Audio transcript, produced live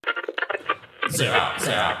Zero.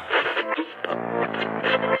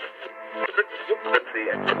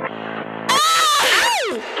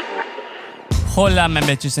 Hola, my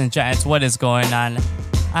bitches and giants. What is going on?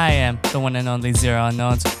 I am the one and only Zero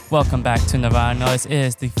Unknowns. Welcome back to Nirvana Noize. It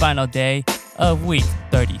is the final day of week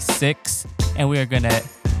 36, and we are gonna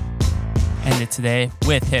end it today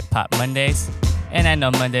with Hip Hop Mondays. And I know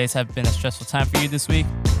Mondays have been a stressful time for you this week.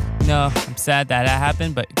 No, I'm sad that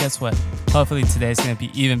happened, but guess what? Hopefully today's gonna be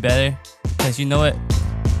even better, because you know what?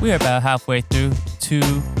 We are about halfway through to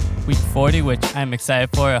week 40, which I'm excited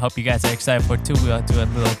for. I hope you guys are excited for it too. We'll do a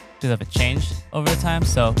little bit of a change over time,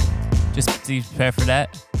 so just be prepared for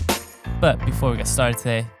that. But before we get started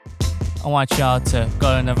today, I want y'all to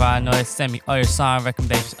go to Nirvana Noize, send me all your song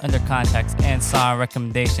recommendations under contacts and song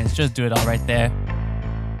recommendations. Just do it all right there.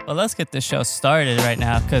 But let's get this show started right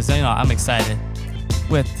now, because I'm excited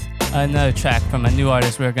with another track from a new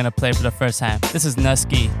artist we're gonna play for the first time. This is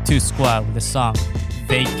Nusky 2 Squad with the song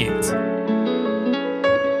Vacant.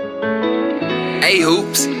 Hey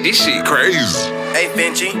Hoops, this shit crazy. Hey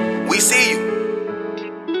Benjy, we see you.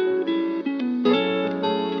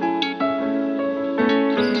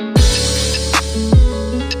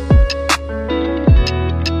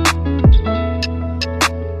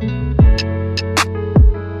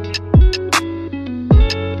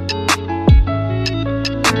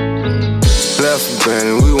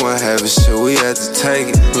 We weren't having shit, we had to take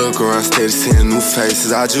it. Look around, steady seeing new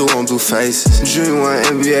faces. I just won't do faces. Dream one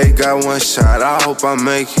NBA, got one shot. I hope I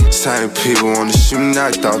make it. Same people wanna shoot me,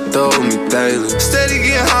 knocked out, throw me daily. Steady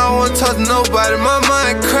getting high, I won't talk to nobody. My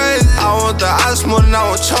mind crazy. I want the ice more than I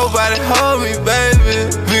want your body. Hold me, baby.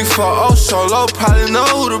 Big 4-0 solo, probably know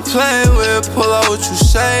who to play with. Pull up what you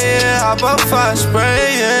saying, hop up 5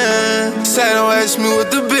 spraying. Say don't ask me what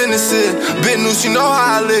the business is. Big news, you know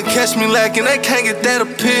how I live. Catch me lacking, they can't get that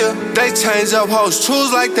appeal. They change up hoes,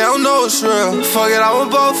 choose like they don't know it's real. Fuck it, I want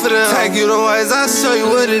both of them. Take you the ways, I show you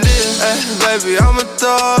what it is. Baby, I'm a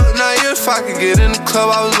thug. Now if I could get in the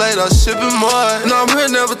club, I was late on shipping more. No, I'm here,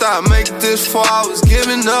 never thought I'd make it this far. I was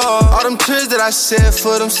giving up. All them tears that I shed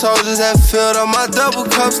for them soldiers that filled up. My double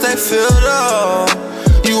cups, they filled up.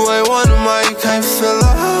 You ain't one of mine, you can't fill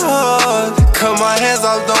up. Cut my hands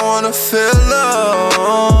off, don't wanna fill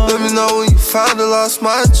up. Let me know when you finally lost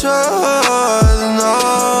my trust. No.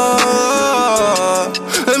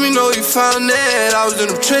 Let me know you found that. I was in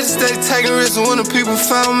the trenches, they taking risks, and when the people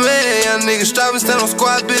found me, young niggas striving, stand on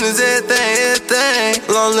squad business, everything.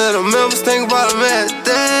 Long little members think about them everything,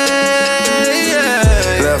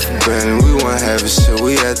 yeah. Left from Brandon, we weren't having shit,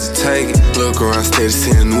 we had to take it. Look around, steady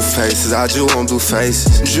seeing new faces, I just won't do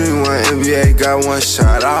faces. Dream one NBA, got one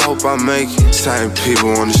shot, I hope I make it. Same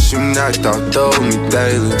people wanna shoot me, knocked out, throw me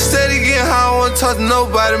daily. Steady getting high, I won't talk to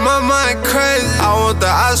nobody, my mind crazy. I want the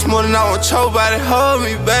ice more than I want your body, hold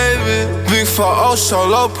me, baby. Big 4-0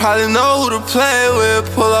 solo, probably know who to play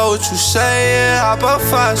with. Pull up what you saying, hop up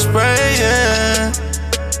 5 spraying.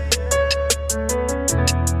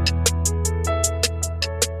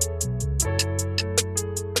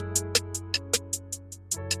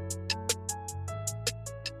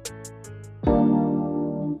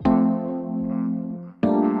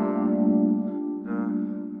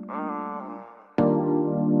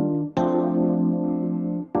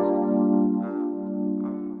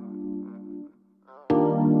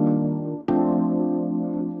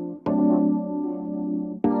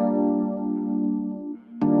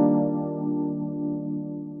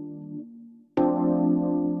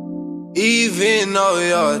 Even though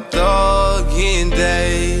your thuggin'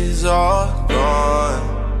 days are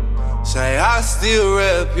gone, say I still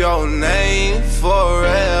rep your name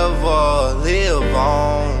forever, live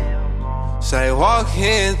on. Say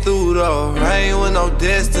walking through the rain with no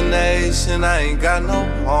destination, I ain't got no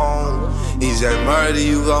home. EJ Murder,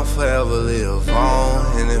 you gon' forever live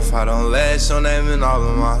on. And if I don't last your name in all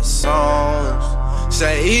of my songs,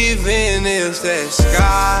 say even if that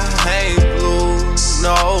sky ain't blue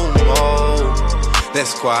no more, that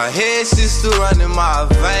squad head shit still running my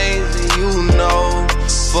veins, and you know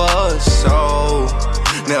for sure.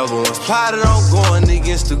 Never was plotted on going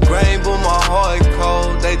against the grain, but my heart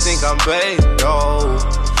cold. They think I'm baked though.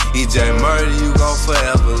 EJ Murder, you gon'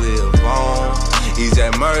 forever live on.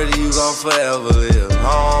 EJ Murder, you gon' forever live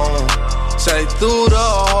on. Say through the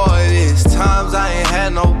hardest times, I ain't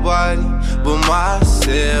had nobody but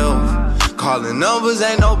myself. Calling numbers,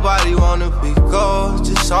 ain't nobody wanna pick up.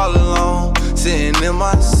 Just all alone, sitting in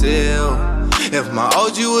my cell. If my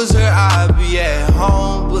OG was here, I'd be at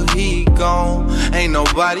home, but he gone, ain't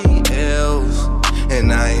nobody else.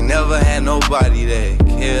 And I ain't never had nobody that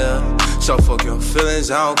care. So fuck your feelings,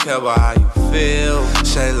 I don't care about how you feel. feel.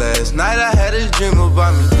 Say last night I had a dream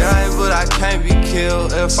about me dying, but I can't be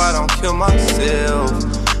killed if I don't kill myself.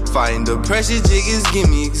 Fighting depression jiggers give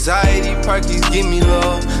me anxiety, perkies give me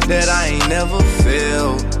love that I ain't never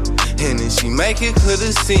felt. And then she make it clear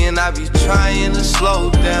to see, and I be trying to slow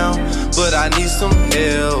down, but I need some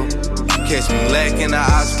help. Catch me lacking the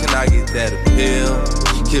ops, can I get that appeal?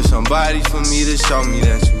 Kill somebody for me to show me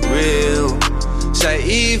that you real. Say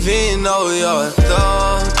even though your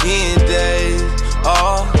thuggin' days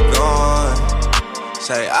are gone,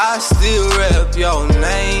 say I still rep your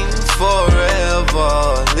name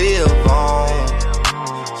forever, live on.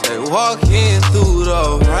 Say walking through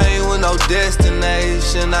the rain with no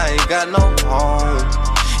destination, I ain't got no home.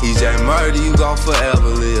 EJ Murder, you gon' forever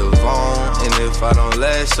live on. And if I don't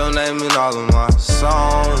last, your name in all of my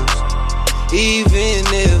songs. Even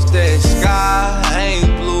if that sky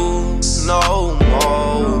ain't blue no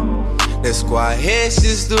more, that squad head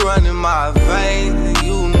shit's still running my veins, and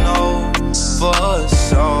you know for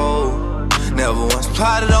sure. Never once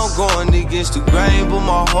plotted on going against the grain, but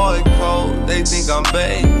my heart cold, they think I'm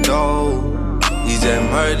bait though. EJ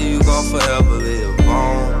Murder, you gon' forever live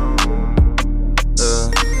on.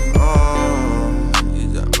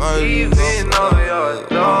 Even though your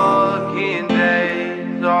thuggin'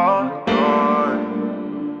 days are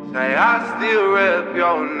gone, say I still rep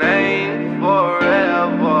your name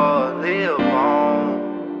forever, live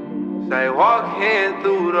on. Say walking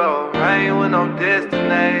through the rain with no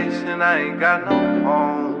destination, I ain't got no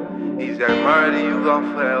home. EJ Murder, you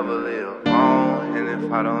gon' forever live on. And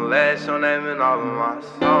if I don't last, your name in all of my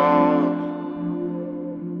songs.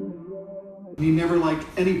 He never liked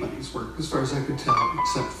anybody's work, as far as I could tell,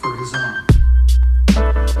 except for his own.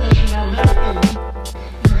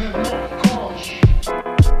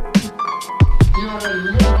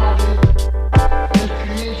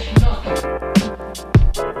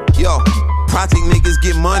 Yo, project niggas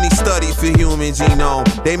get money studied for human genome.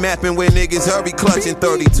 They mapping where niggas hurry clutching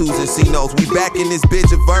 32s and C-notes. We back in this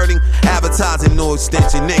bitch averting, advertising no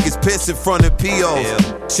extension. Niggas piss in front of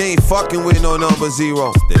POs. She ain't fucking with no number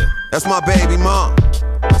zero. That's my baby mom.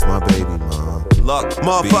 That's my baby mom. Luck.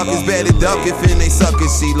 Motherfuckers better duck if they suckin'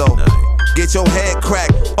 CeeLo. Get your head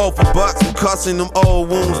cracked, off a bucks, I'm cussing them old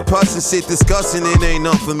wounds, pussin' shit, discussing it ain't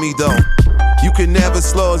nothing for me though. You can never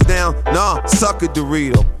slow us down, nah, suck a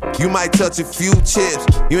Dorito. You might touch a few chips,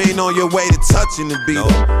 you ain't on your way to touching the beat.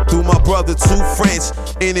 Threw my brother 2 French,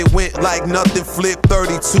 and it went like nothing, flip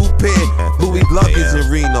 32 pair, Louis luggage in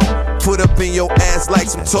Reno. Put up in your ass like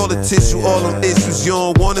some toilet tissue, all them issues you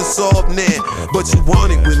don't wanna solve now, but you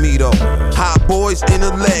want it with me though. Hot boys in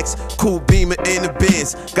the Lex, cool beamer in the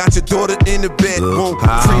Benz, got your daughter in the bedroom,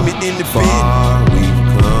 creaming in the bed.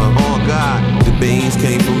 We've come, oh God, the beans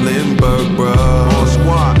came from Lindbergh, bro. On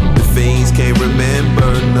squad, the fiends can't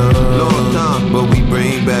remember none. Long time, but we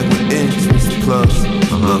bring back with interest plus.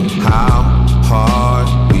 Look how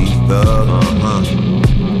hard we thug.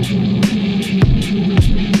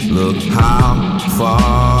 Look how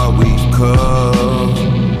far we've come.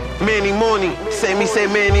 Many morning, say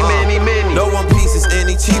many. No one piece is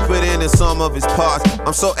any cheaper than the sum of its parts.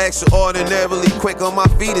 I'm so extraordinarily quick on my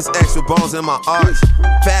feet, it's extra bones in my arch.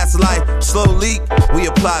 Fast life, slow leak, we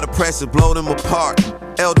apply the pressure, blow them apart.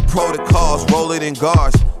 Elder protocols, roll it in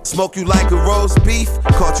guards. Smoke you like a roast beef,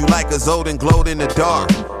 caught you like a Zod and glowed in the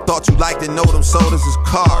dark. Thought you liked to know them sodas is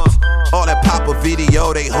carbs. All that pop-up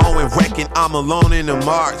video, they hoeing, wrecking, I'm alone in the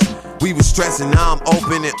march. We was stressing, now I'm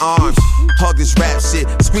opening arms. Hug this rap shit,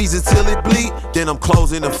 squeeze it till it bleed, then I'm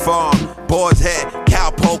closing the farm. Boys head, cow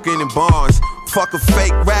poking in barns. Fuck a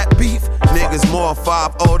fake rap beef, niggas more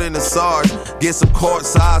 5-0 than the SARS. Get some court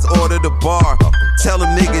size, order the bar. Tell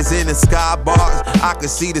them niggas in the sky bars, I can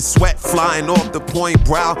see the sweat flying off the point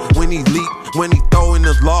brow when he leap, when he throwing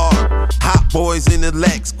the lard. Hot boys in the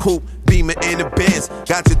Lex, coupe, beamer in the Benz.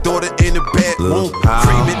 Got your daughter in the bedroom,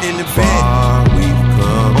 creaming in the bed. We've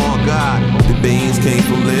come, oh God, the beans came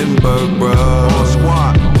from Lindbergh, bro. On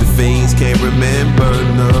squad, the fiends can't remember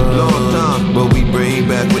none. Long time, but we bring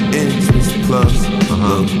back with interest plus.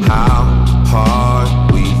 Look how hard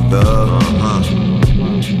we thug.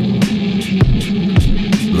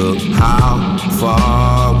 Look how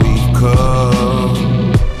far we've come.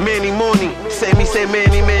 Many morning, say many.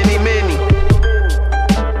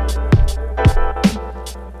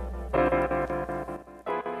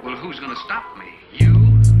 Well, who's gonna stop me? You?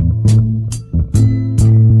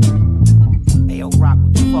 Hey, yo, Rock,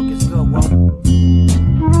 what the fuck is good, whoa?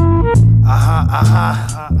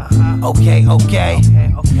 Okay.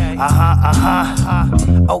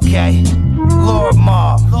 Okay. Lord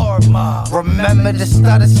Mobb. Remember the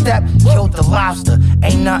stutter step? Killed the lobster.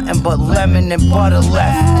 Ain't nothing but lemon and butter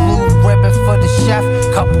left. Blue ribbon for the chef.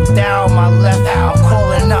 Couple down my left. I'm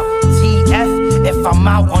calling up TF if I'm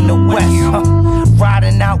out on the west.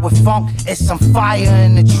 Riding out with funk, it's some fire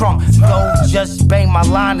in the trunk. Though just banged my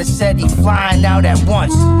line and said he flying out at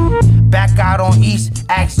once. Back out on East,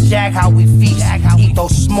 ask Jack how we feast. Eat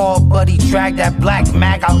those small, but he dragged that black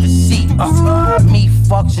mag out the seat. Me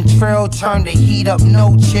fucks and trill, turn the heat up,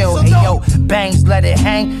 no chill. Hey yo, bangs, let it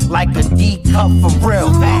hang like a D cup for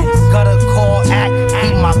real. Gotta call act,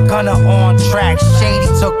 keep my gunner on track. Shady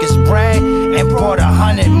took his bread and brought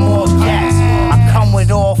 100 more gas. I come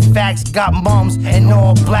with all facts, got mums and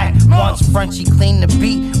all black. Once Frenchie clean the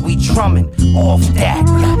beat, we drumming off that.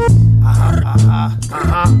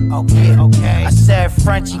 Okay. I said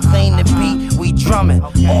Frenchie clean the beat, we drumming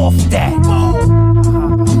off that.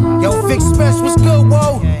 Yo, Vic Spence, what's good,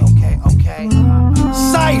 whoa? Okay.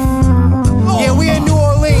 Sife, yeah, we in New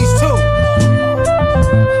Orleans too.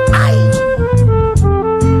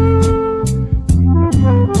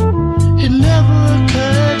 It never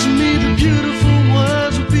occurred to me the beautiful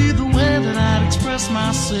words would be the way that I'd express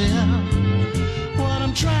myself. What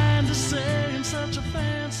I'm trying to say in such a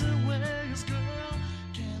fancy way is, girl,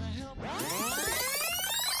 can I help you?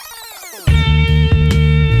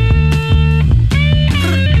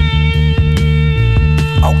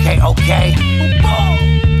 Okay.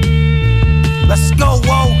 Let's go,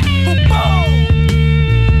 whoa.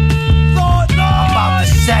 Lord, I'm about to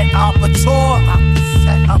set up a tour.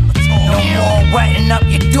 No more wetting up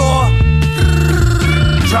your door.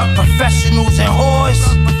 Drug professionals and whores.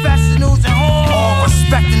 All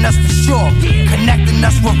respecting us for sure. Connecting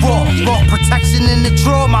us with raw. Raw protection in the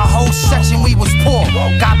drawer. My whole section, we was poor.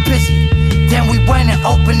 Got busy. Then we went and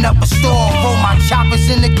opened up a store. Roll my choppers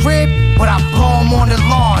in the crib, but I blow them on the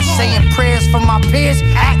lawn. Saying prayers for my peers,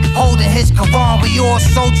 act holding his Quran. We all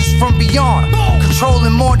soldiers from beyond,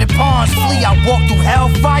 controlling more than pawns. Flee, I walk through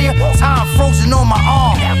hellfire, time frozen on my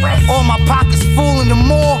arm. All my pockets full in the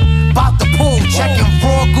more, bout the pool. Checking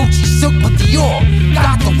raw Gucci silk with Dior.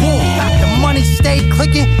 Got the wool, the money stay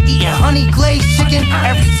clicking, eating honey glazed chicken.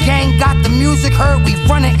 Every gang got the music heard, we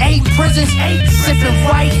running 8 prisons. Sipping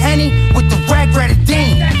white Henny with the red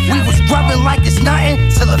grenadine. We was rubbing like it's nothing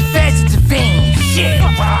till the feds intervene. Yeah,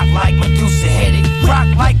 rock like Medusa hit it. Rock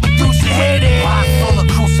like Medusa hit it. Block full of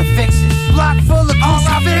crucifixes. Block full of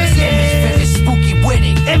crucifixes. Image vivid, spooky with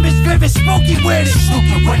it. Image vivid, spooky with it.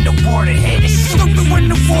 Stupid when the water hit it. Stupid when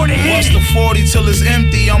the water hit it. Bust the 40 till it's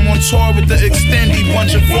empty. I'm on tour with the extended.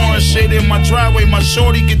 Bunch of foreign shit in my driveway. My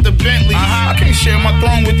shorty get the Bentley. I can't share my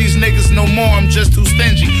throne with these niggas no more. I'm just too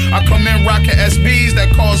stingy. I come in rocking SBs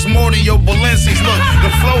that cost more than your Balenci's. Look,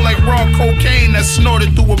 the flow like raw cocaine that's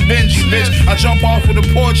snorted through a Benjy, bitch. I jump off of the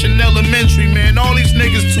porch in elementary, man. All these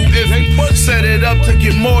niggas too iffy. Set it up to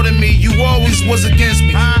get more than me. You always was against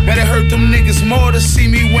me. Better hurt them niggas more to see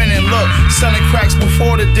me winning. Look, selling cracks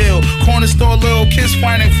before the deal. Corner store little kids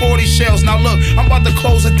finding 40 shells. Now look, I'm about to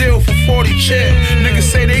close a deal for 40 chill. Niggas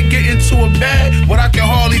say they get into a bag, but I can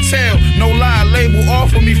hardly tell. No lie, label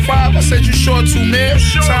offer me 5. I said you short 2 mil.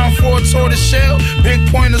 Time for a tortoise shell. Big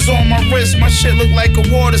pointers on my wrist. My shit look like a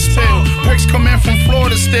water spill. Bricks come in from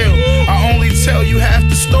Florida still. I only tell you half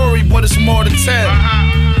the story, but it's more to tell.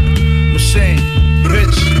 Machine,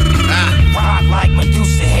 bitch. Rock like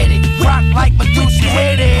Medusa hit it. Rock like Medusa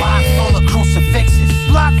hit it. Block full of crucifixes.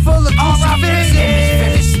 Block full of crucifixes. Image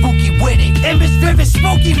vivid, spooky with it. Image vivid,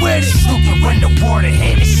 spooky with it. Stupid when the water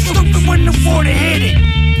hit it. Stupid when the water hit it.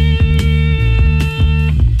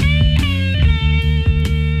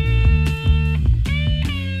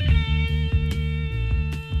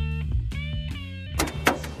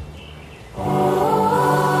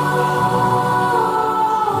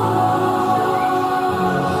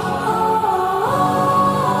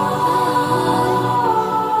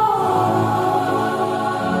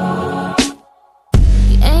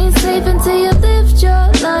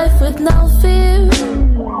 With no fear,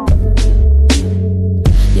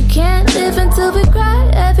 you can't live until we cry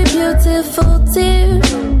every beautiful tear.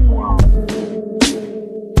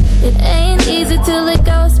 It ain't easy to let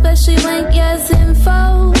go, especially when yes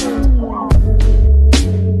involved.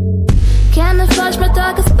 Camouflage my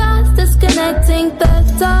darkest spots, disconnecting the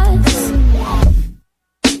dots.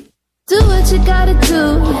 Do what you gotta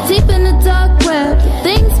do, deep in the dark web. The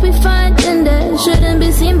things we find in there shouldn't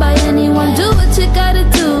be seen by anyone. Do what you gotta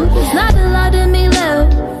do, there's not a lot of me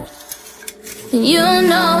left. And you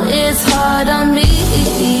know it's hard on me.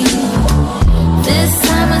 This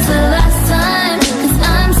time was the last time, 'cause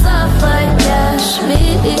I'm soft like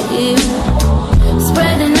Cashmere.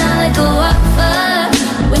 Spreading out like a wildfire,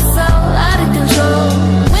 we're so out of control.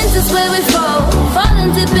 Winter's where we fall,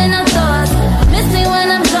 falling deep in our thoughts. Miss me when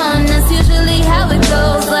I'm gone, that's usually how it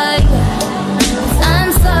goes. Like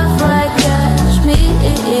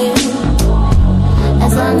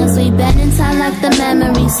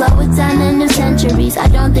slow it down in the centuries. I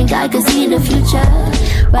don't think I could see the future.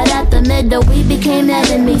 Right at the middle, we became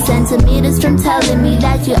enemies. Centimeters from telling me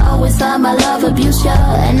that you always thought my love abused you,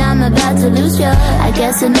 and I'm about to lose you. I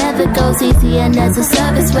guess it never goes easy, and there's a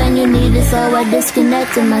service when you need it, so I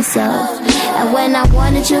disconnected myself. And when I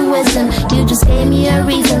wanted your wisdom, you just gave me a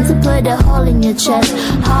reason to put a hole in your chest.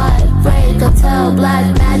 Heartbreak, hotel, black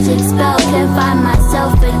magic spell. Can't find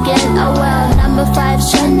myself again. Oh well, number 5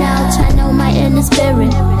 Chanel, channel my inner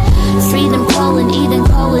spirit. Freedom calling, eating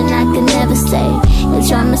colon, I can never stay. If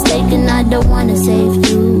you're mistaken, I don't wanna save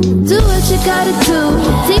you. Do what you gotta do,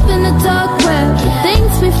 deep in the dark web.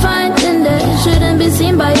 Things we find in there shouldn't be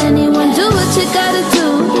seen by anyone. Do what you gotta do,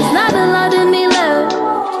 there's not a lot in me left.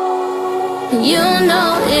 You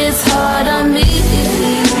know it's hard on me.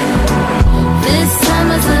 This time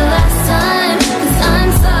was the last time, 'cause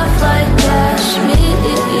I'm soft like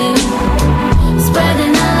Cashmere.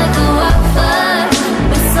 Spreading out like a wildfire,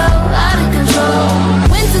 we're so out of control.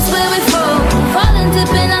 Winter's where we fall, falling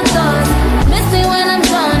deep in our thoughts. Miss me when I'm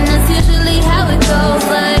gone, that's usually how it goes.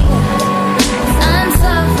 Like, I'm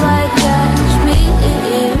soft like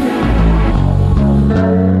Cashmere.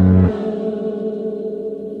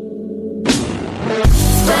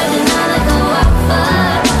 Spreading out like a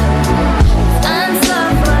wildfire. I'm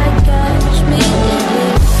soft like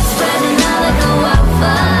Cashmere. Spreading out like a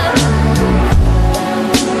wildfire.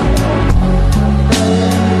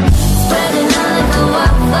 Spreading out like a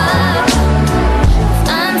wildfire.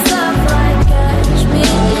 I'm soft like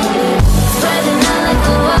Cashmere. Spreading out like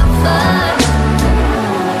a wildfire.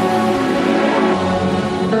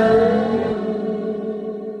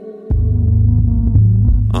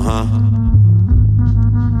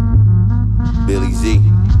 Billy Z.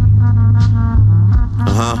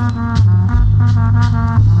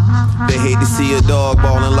 They hate to see a dog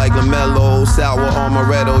ballin' like LaMelo. Sour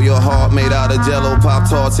amaretto, your heart made out of jello.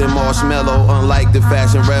 Pop-Tarts and marshmallow. Unlike the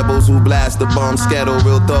fashion rebels who blast the bomb skettle.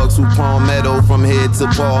 Real thugs who palmetto from head to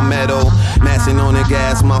palmetto. Mashing on the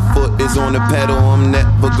gas, my foot is on the pedal. I'm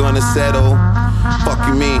never gonna settle. Fuck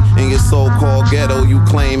you mean in your so-called ghetto. You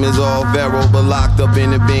claim is all vero, but locked up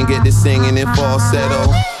in the bin, get to singing in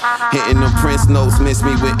falsetto. Hitting them Prince notes, miss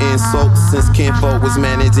me with insults. Since Kinfolk was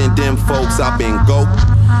managing them folks, I've been goat.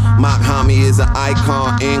 Mach-Hommy is an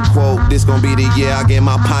icon, end quote. This gon' be the year I get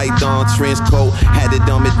my python trench coat. Had to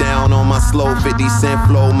dumb it down on my slow 50 cent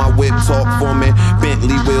flow. My whip talk for me,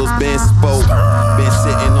 Bentley wheels been spoke. Been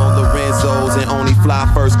sitting on Lorenzo's and only fly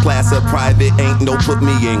first class or private. Ain't no put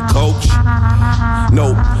me in coach.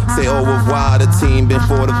 Nope, say au revoir, the team been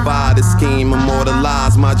fortified. The scheme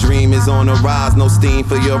immortalized, my dream is on the rise. No steam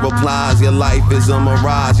for your replies, your life is a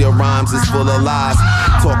mirage. Your rhymes is full of lies.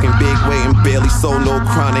 Talking big weight and barely sold no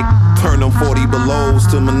chronic. Turn them 40 belows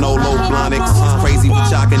to Manolo Blonics. Crazy what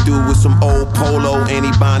y'all can do with some old Polo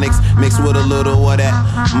antibonics. Mixed with a little of that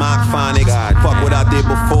Mach-Phonics. Fuck what I did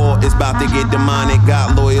before, it's about to get demonic.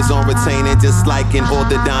 Got lawyers on retainer just like an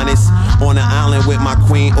orthodontist. On the island with my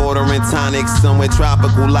queen ordering tonics. Somewhere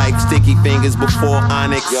tropical like sticky fingers before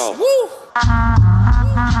Onyx. Yo. Woo.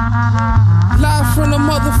 Live from the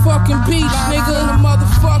motherfucking beach, nigga. The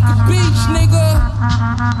motherfucking beach, nigga.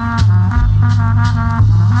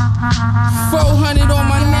 400 on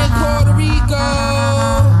my neck, Puerto Rico.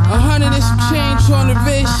 100 and some change on the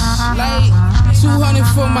wrist. Like 200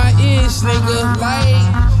 for my ears, nigga. Like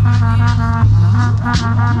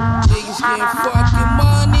niggas getting fucking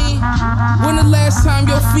money. When the last time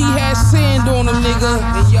your feet had sand on them, nigga?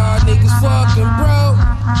 And y'all niggas fucking broke.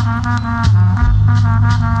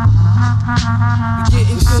 You're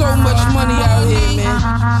getting so much money out here, man.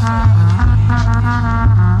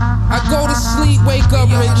 I go to sleep, wake up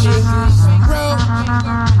rich, bro.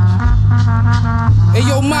 Hey,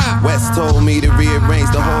 yo, Mobb. West told me to rearrange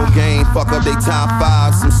the whole game. Fuck up they top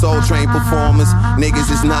 5. Some Soul Train performers. Niggas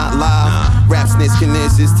is not live. Rap snitch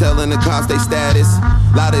connections telling the cops they status.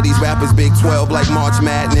 Lot of these rappers Big 12 like March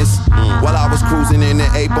Madness. While I was cruising in the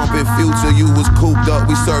A bumping Future, you was cooped up.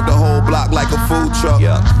 We served the whole block like a food truck.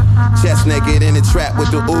 Chest naked in the trap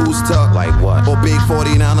with the ooze tuck. Like what? Or Big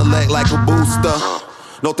 40 down the leg like a booster.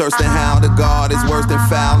 No thirst and how the guard is worse than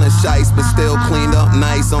foul and shice, but still cleaned up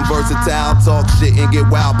nice. I'm versatile, talk shit and get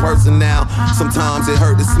wild personnel. Sometimes it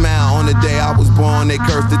hurt to smile. On the day I was born, they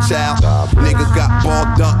cursed the child. Niggas got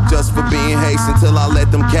balled up just for being Haitian till I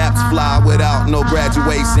let them caps fly without no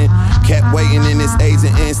graduation. Kept waiting in this age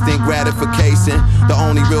of instant gratification. The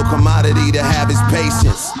only real commodity to have is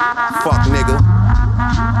patience. Fuck nigga,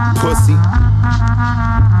 pussy.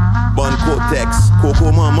 Bon cortex,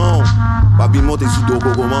 coco maman. Babi monte sous dos,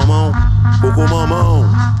 coco maman, coco maman.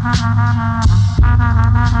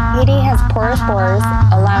 Haiti has porous borders,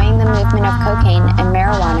 allowing the movement of cocaine and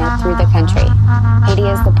marijuana through the country. Haiti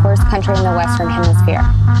is the poorest country in the Western Hemisphere.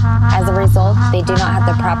 As a result, they do not have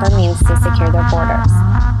the proper means to secure their borders.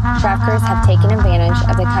 Traffickers have taken advantage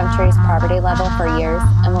of the country's poverty level for years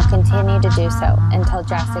and will continue to do so until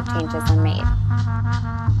drastic changes are made.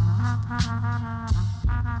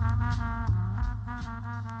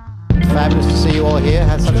 Fabulous to see you all here.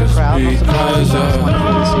 Had such a crowd. Not surprised. It's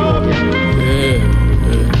wonderful to see you all here.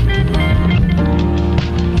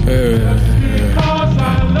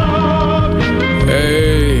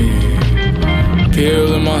 Hey,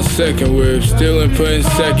 pills in my second whip, still in putting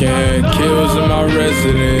second hand. Kills in my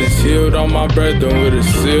residence, healed on my brethren with a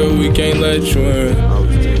seal. We can't let you in.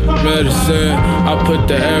 Medicine, I put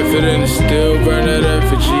the effort in and still burn that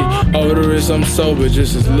effigy. Odorous, I'm sober,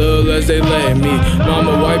 just as little as they letting me.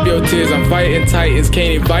 Mama, wipe your tears, I'm fighting titans,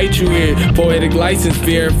 can't invite you here. Poetic license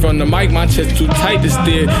veering from the mic, my chest too tight to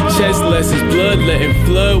steer. Chest lessons, blood letting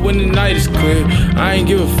flood when the night is clear. I ain't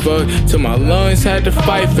give a fuck till my lungs had to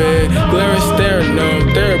fight for it. Glaring, staring,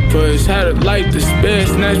 numb, therapist had a light to spare.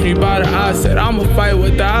 Snatched me by the eye, said I'ma fight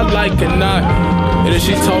whether I like or not. And then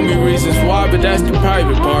she told me reasons why, but that's the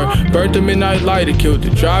private part. Burnt the midnight lighter, killed the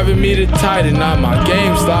driving me to Titan. Not my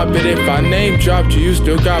game, stop it. If I name dropped you, you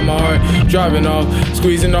still got my heart. Driving off,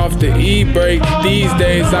 squeezing off the E-brake. These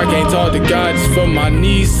days I can't talk to God just for my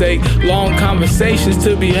knees' sake. Long conversations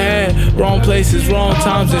to be had. Wrong places, wrong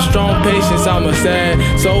times, and strong patience. I'm a sad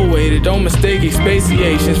soul weighted. Don't mistake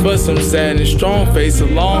expatiations for some sadness. Strong face, a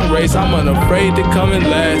long race. I'm unafraid to come in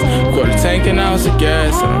last. Quarter tank an ounce of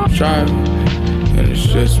gas, and I'm driving. And it's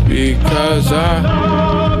just because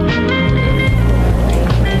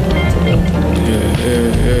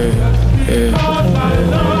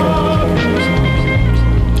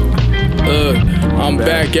Look, I'm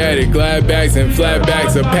back at it, glad bags and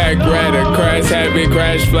flatbacks, a pack rat, a crash habit,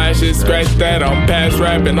 crash flashes, scratch that, I'm past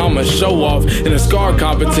rapping, I'm a show off in a scar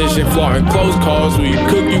competition, flaunting close calls, when you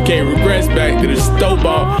cook you can't regress back to the stove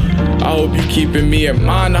ball. I hope you keeping me in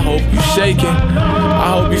mind, I hope you shaking.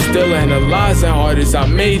 I hope you still analyzing hard as I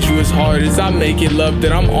made you, as hard as I make it. Love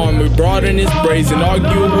that I'm armored, broad and it's brazen.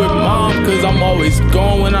 Arguing with mom, cause I'm always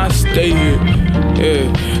gone when I stay here.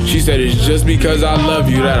 Yeah, she said it's just because I love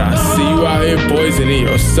you that I see you out here poisoning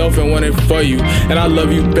yourself and want it for you. And I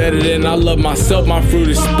love you better than I love myself. My fruit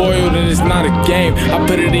is spoiled and it's not a game. I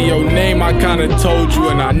put it in your name, I kinda told you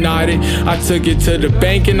and I nodded. I took it to the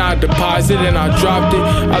bank and I deposited and I dropped it.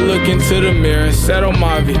 I look into the mirror and said, oh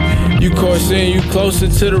MAVI, you coursing, you closer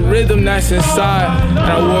to the rhythm that's inside. And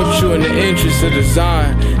I warped you in the interest of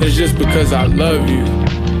design. It's just because I love you.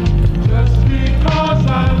 Just because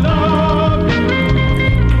I love you.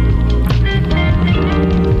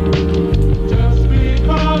 Just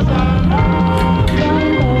because I love you.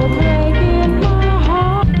 Breaking my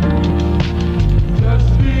heart. Just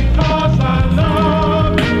because I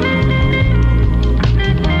love you.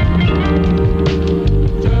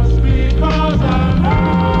 Just because I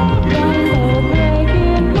love you.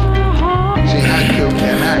 She had to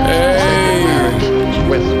enact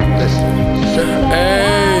with this serpent.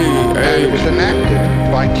 And it was enacted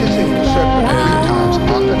by kissing the serpent 3 times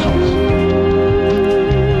on the nose.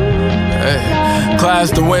 Class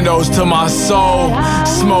the windows to my soul.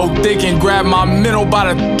 Smoke thick and grab my mental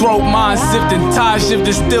by the throat. Mind sifting, tie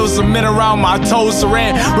shifting, still cement around my toes.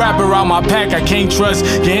 Saran wrap around my pack, I can't trust.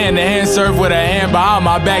 Your hand to hand serve with a hand behind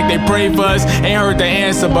my back. They pray for us, ain't heard the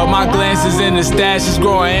answer, but my glances in the stash is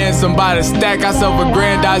growing handsome by the stack. I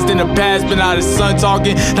self-aggrandized in the past, been out of sun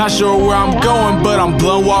talking. Not sure where I'm going, but I'm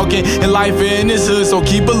blunt walking. And life in this hood, so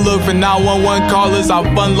keep a look for 911 callers.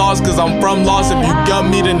 I'm fun lost, cause I'm from lost. If you got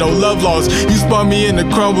me, then no love lost. You spun me in the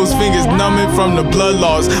crumbles, fingers numbing from the blood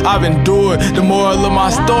loss. I've endured. The moral of my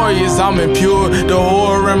story is I'm impure. The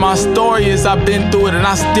horror in my story is I've been through it and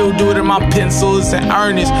I still do it. And my pencil is in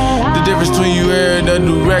earnest. The difference between you hearing the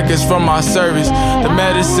new records from my service. The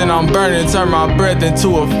medicine I'm burning, turn my breath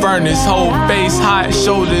into a furnace. Whole face hot,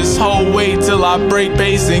 shoulders whole weight till I break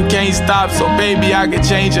base and can't stop. So baby, I can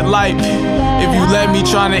change your life. If you let me,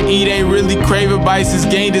 tryna eat ain't really craving bites. It's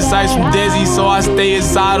gained insights from Desi, so I stay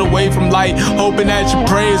inside away from light. Hoping that your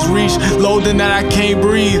prayers reach, loathing that I can't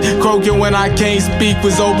breathe. Croaking when I can't speak,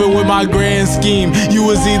 was open with my grand scheme. You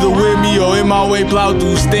was either with me or in my way, plowed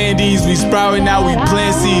through standees. We sprouting, now we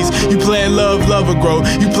plant seeds. You playing love, lover grow.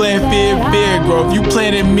 You playing fear, fear growth. You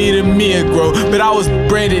planting me to grow. But I was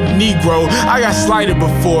branded Negro. I got slighted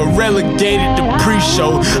before, relegated, depreciated.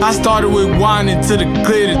 show. I started with whining to the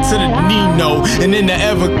glitter, to the Nino, and then the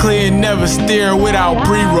Everclear, never steering without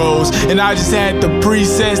pre-rolls. And I just had the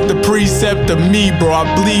presets, the precept of me, bro.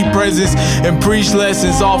 I bleed presents and preach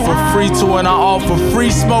lessons, offer free too, and I offer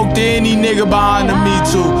free smoke to any nigga behind the Me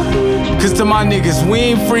Too. Cause to my niggas, we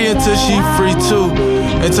ain't free until she free too.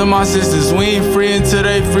 And to my sisters, we ain't free until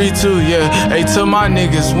they free too, yeah. Hey, to my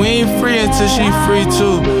niggas, we ain't free until she free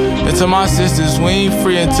too. And to my sisters, we ain't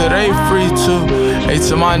free until they free too. Hey,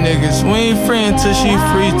 to my niggas, we ain't free until she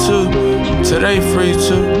free too. Till they free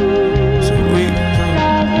too. So we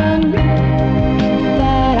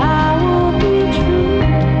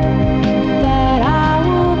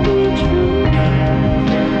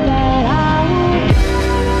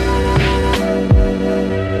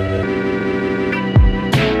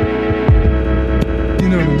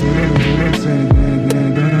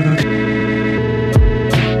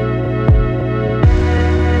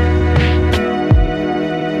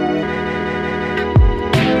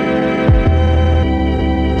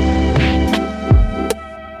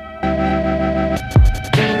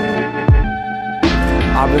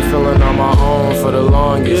feeling on my own for the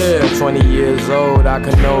longest. Yeah. 20 years old, I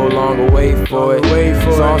can no longer wait for it.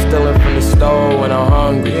 So I'm stealing from the store when I'm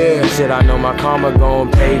hungry. Yeah. Shit, I know my karma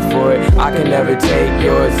gon' pay for it. I can never take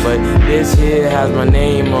yours, but this here has my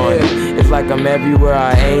name on it. It's like I'm everywhere,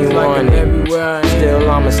 I ain't wanted. Still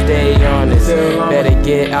I'ma stay honest. Better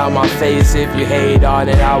get out my face if you hate on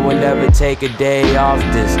it. I will never take a day off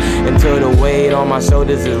this until the weight on my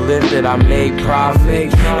shoulders is lifted. I make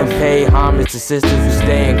profit and pay homage to sisters who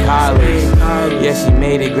stay in college. Yeah, she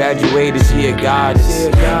made it, graduated, she a goddess.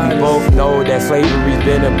 We both know that slavery's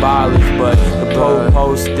been abolished, but the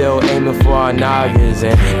po-po still aiming for our noggins,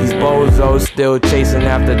 and these bozos still chasing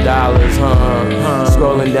after dollars,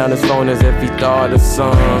 Scrolling down his phone as if he thought of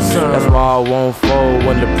some. That's why I won't fold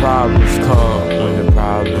when the problems come. When the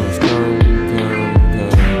problems come.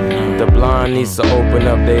 The blind needs to open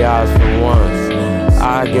up their eyes for once.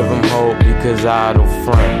 I give them hope because I don't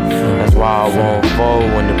front. That's why I won't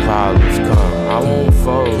fold when the problems come. I won't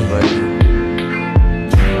fold, buddy.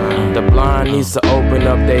 The blind needs to open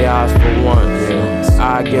up their eyes for once.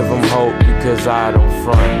 I give them hope because I don't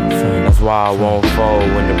front. That's why I won't fold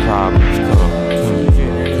when the problems come.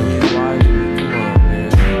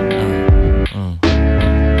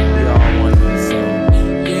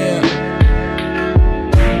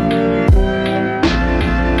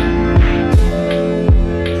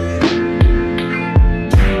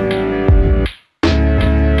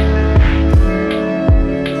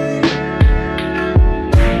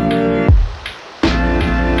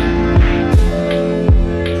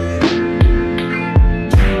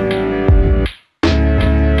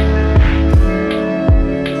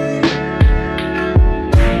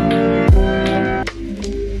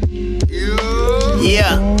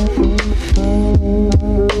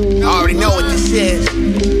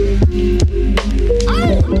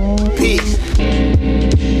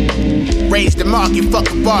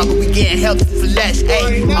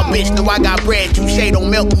 I got bread, touche, don't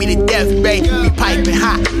milk me to death, baby. We piping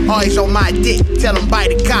hot, always on my dick, tell them bite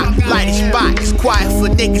the cop. Light a spot, it's quiet for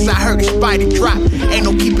niggas, I heard a spider drop. Ain't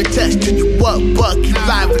no keep in touch till you up, buck, you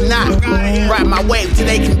live or not. Ride my wave till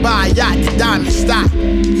they can buy a yacht, the diamond stock.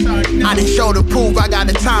 I done showed and prove I got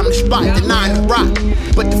a time to spot, the 9 to rock.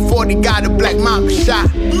 But the 40 got a black mama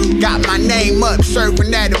shot. Got my name up,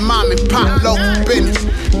 serving at a mom and pop, local business.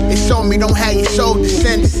 They told me don't have your soul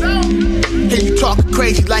descendants. Hear you talking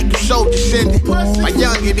crazy like you soul descendant. My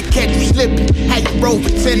youngin' to catch you slipping, how you roll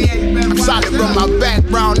pretending. I'm solid from my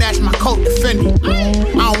background, that's my co-defendant.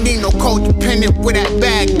 I don't need no codependent with that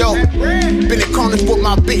bag though. Been in corners with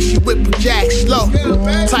my bitch, she whip a jack slow.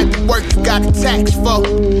 Type of work you got a tax for.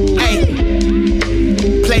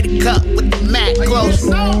 Ayy, play the cup with the mat close.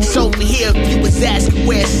 It's over here if you was asking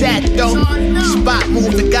where it's at though. Spot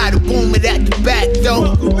moving, gotta boom it at the back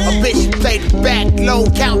though. A bitch play the back low,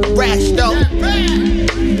 count racks though.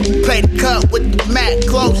 Play the cup with the mat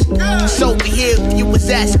close. It's over here if you was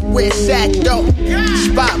asking where it's at though.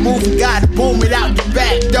 Spot moving, gotta boom it out the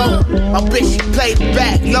back though. A bitch play the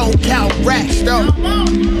back low, count racks though.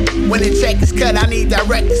 When the check is cut, I need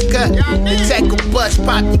director's cut. The tech will bust,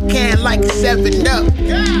 pop your can like a 7-Up.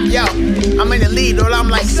 Yo, I'm in the lead, or I'm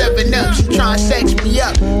like 7-Up. She tryna sex me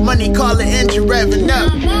up, money call the engine revving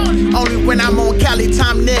up. Only when I'm on Cali,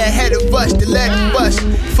 time there ahead of us to let it bust.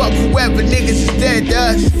 Fuck whoever niggas is dead to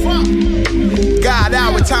us. God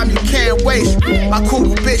hour, time you can't waste. My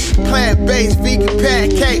cool bitch, plant-based, vegan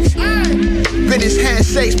pancakes. Business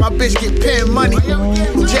handshakes, my bitch get pen money.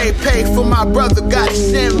 Jay pay for my brother, gotta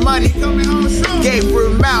send money. Gave her a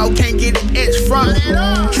mouth, can't get an inch from it.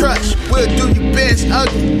 Trust, we'll do your biz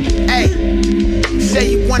ugly. Ayy,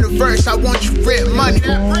 say you want a verse, I want you rent money.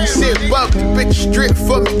 Sit up, the bitch strip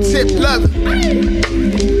for me, tip love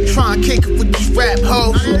it. Try and kick it with these rap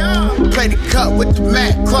hoes. Play the cut with the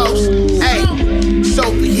Mac close. Ayy, it's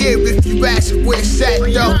over here if you ask where it's at,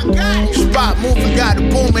 though. Spot moving, gotta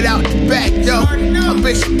boom it out the back, though. A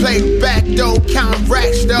bitch play the back, though, counting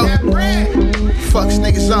racks, though. Fucks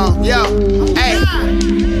niggas on, yo, ayy.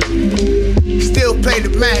 Still play the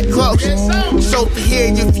Mac close. It's over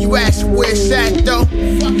here if you ask where it's at, though.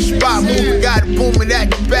 Spot moving, gotta boom it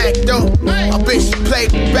at the back, though. A bitch play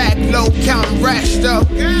the back, low, counting racks, though.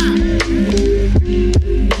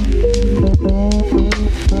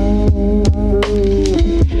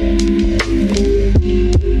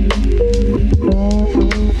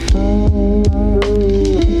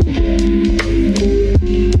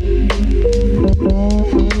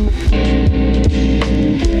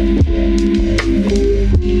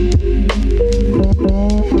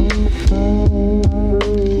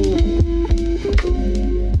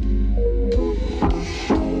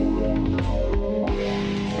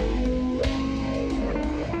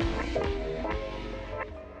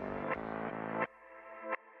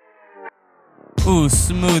 Ooh,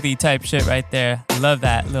 smoothie type shit right there. Love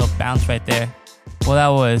that little bounce right there. Well, that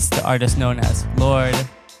was the artist known as Lord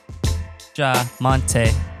Jah-Monte,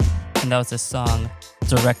 and that was his song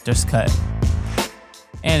Director's Cut.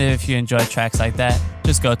 And if you enjoy tracks like that,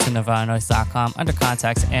 just go to NirvanaNoise.com under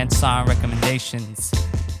contacts and song recommendations.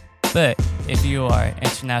 But if you are an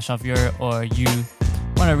international viewer or you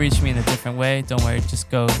want to reach me in a different way, don't worry, just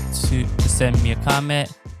send me a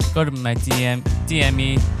comment. Go to my DM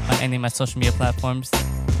me on any of my social media platforms.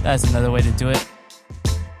 That's another way to do it.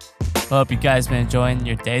 Hope you guys been enjoying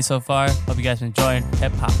your day so far. Hope you guys been enjoying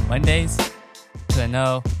Hip Hop Mondays. Because I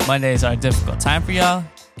know Mondays are a difficult time for y'all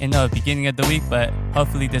in the beginning of the week, but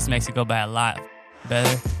hopefully this makes it go by a lot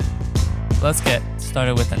better. Let's get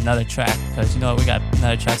started with another track, because you know we got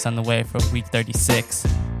another tracks on the way for week 36.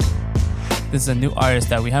 This is a new artist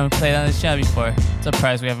that we haven't played on this channel before.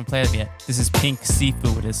 Surprised we haven't played it yet. This is Pink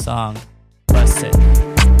Siifu with his song Bussin.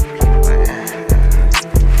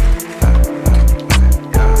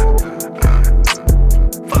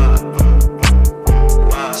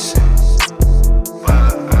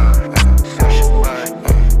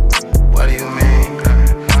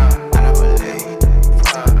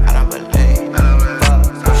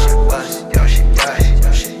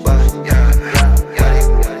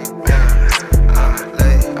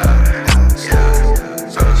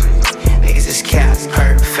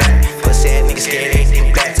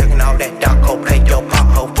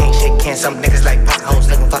 Some niggas like potholes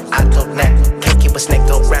looking for auto net. Can't keep a snake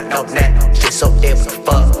go wrapped up net. Shit so dead with the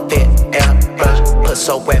fuck fit airbrush. Put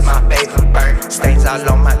so wet my baby burn. Stains all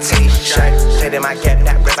on my t-shirt. Shit in my gap,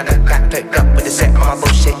 that rip I done got picked up with the set on my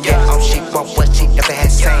bullshit. Yeah, on she want what she never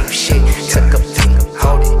had, same shit. Took a beat,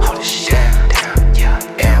 hold it shit down. Yeah,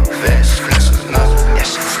 invest, flex another. That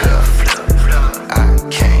shit flip. I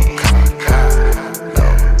can't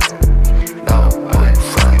no boy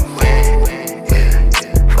from where.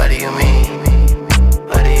 What do you mean?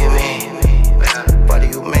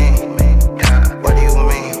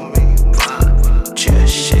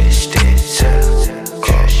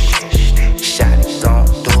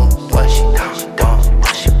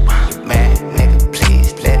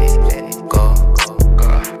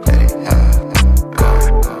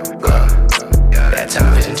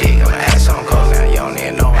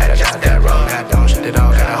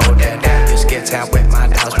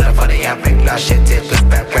 Shit did look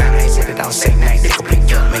background, ain't said it, don't say nothing. Nigga,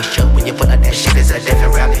 pick up, make sure when you pull up that shit is a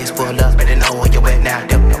different round. It's full up, better know where you at now.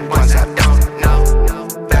 Them ones I don't know.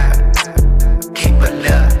 Keep a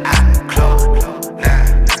little eye closed. Nah,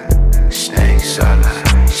 snakes all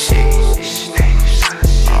like shit. Snakes,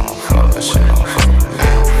 I don't fuck with you, don't fuck with me. I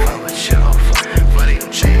don't fuck with you, don't fuck with me. What do you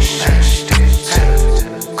change? Stick to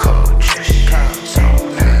the code, just so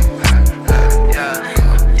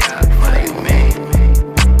what do you mean?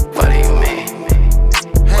 What do you mean?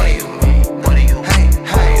 What do you mean? What do you mean?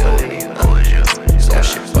 Hey, who is you?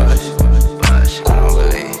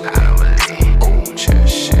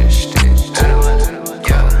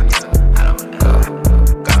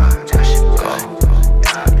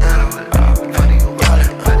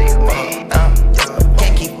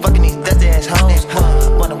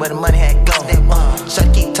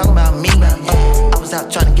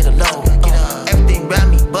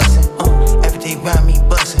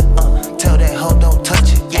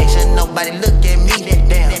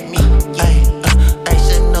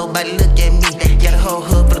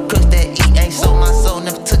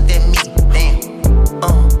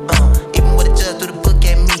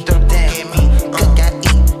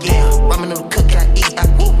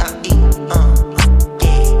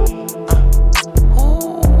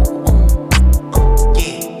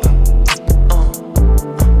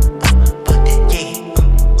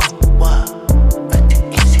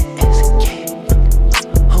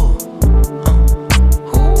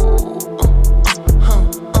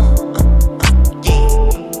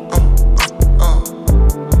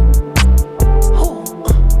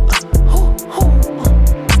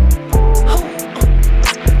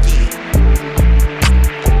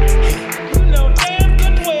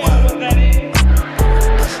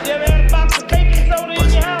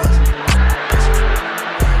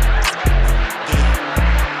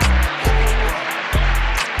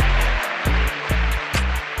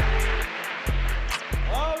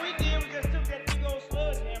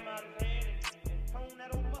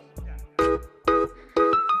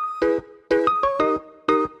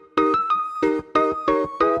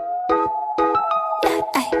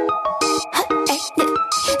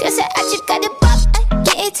 said I just got it buck.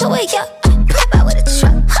 Get into it, yo. Pop out with a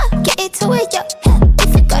truck. Get into it, yo.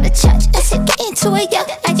 If you go to church, I said get into it, yo.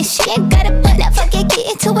 I just she ain't got it, but now forget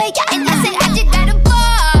get into it, yo. And I said I just got it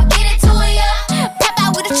buck. Get into it, yo. Pop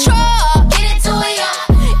out with a truck. Get into it, yo.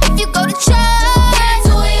 If you go to church, get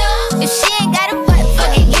into it, yo. If she ain't got it, but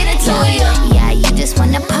forget get into it, yo. Yeah, you just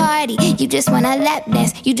wanna party. You just wanna lap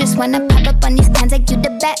dance. You just wanna pop up on these cans like you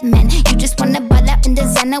the Batman. You just wanna ball out in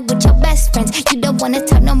designer with your best friends. You don't wanna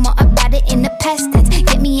talk no more about it in the past tense.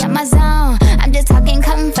 Get me out my zone. I'm just talking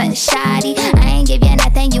comfort, shoddy. I ain't give you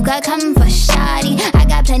nothing, you got comfort, shoddy. I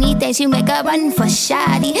got plenty things you make a run for,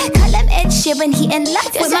 shoddy. Call him Ed Sheeran, he in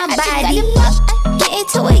love with my body. Get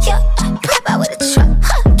into it, yo. Pop out with a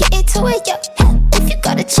truck. Get into it, yo. If you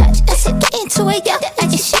go to church, I said get into it, yo. I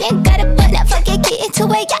just she ain't got it, but now forget get into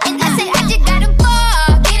it, yo. And I said I just got a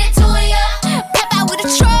ball. Get into it, yo. Pop out with a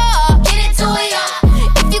truck. Get into it, yo.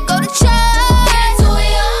 If you go to church, get into it,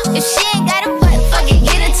 yo. If she ain't got it, but forget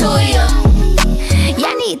get into it, yo.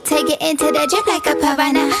 Y'all need to get into the drip like a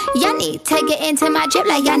piranha. Y'all need to get into my drip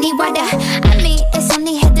like y'all need water. I mean, it's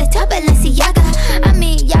only hit the top, Balenciaga. I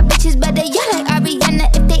mean, y'all bitches better, y'all like Ariana.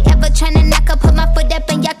 If they ever tryna knock up, put my foot up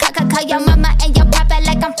in your caca. Call your mama and your papa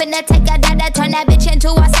like I'm finna take a dada. Turn that bitch into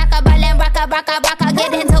a soccer ball and rock a.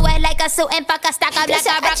 Get into it like a suit and fuck a stock up like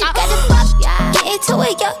a rocker. Get into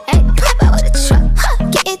it, yo. Hey, pop out with a truck.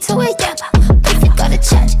 Get into it, yo. If you go to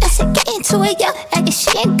church, I said get into it, yo. Like if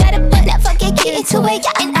she ain't got it, but now forget get into it,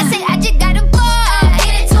 yo. And I said I just got a ball.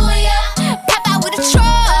 Get into it, yo. Pop out with a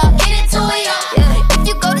truck. Get into it, yo. If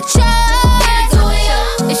you go to church, get into it, yo.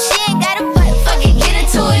 If she ain't got it, but forget get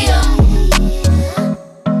into it, yo.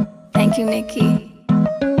 Thank you, Nikki.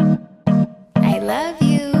 I love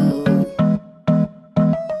you.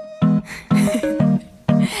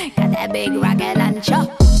 Got that big rocket launcher.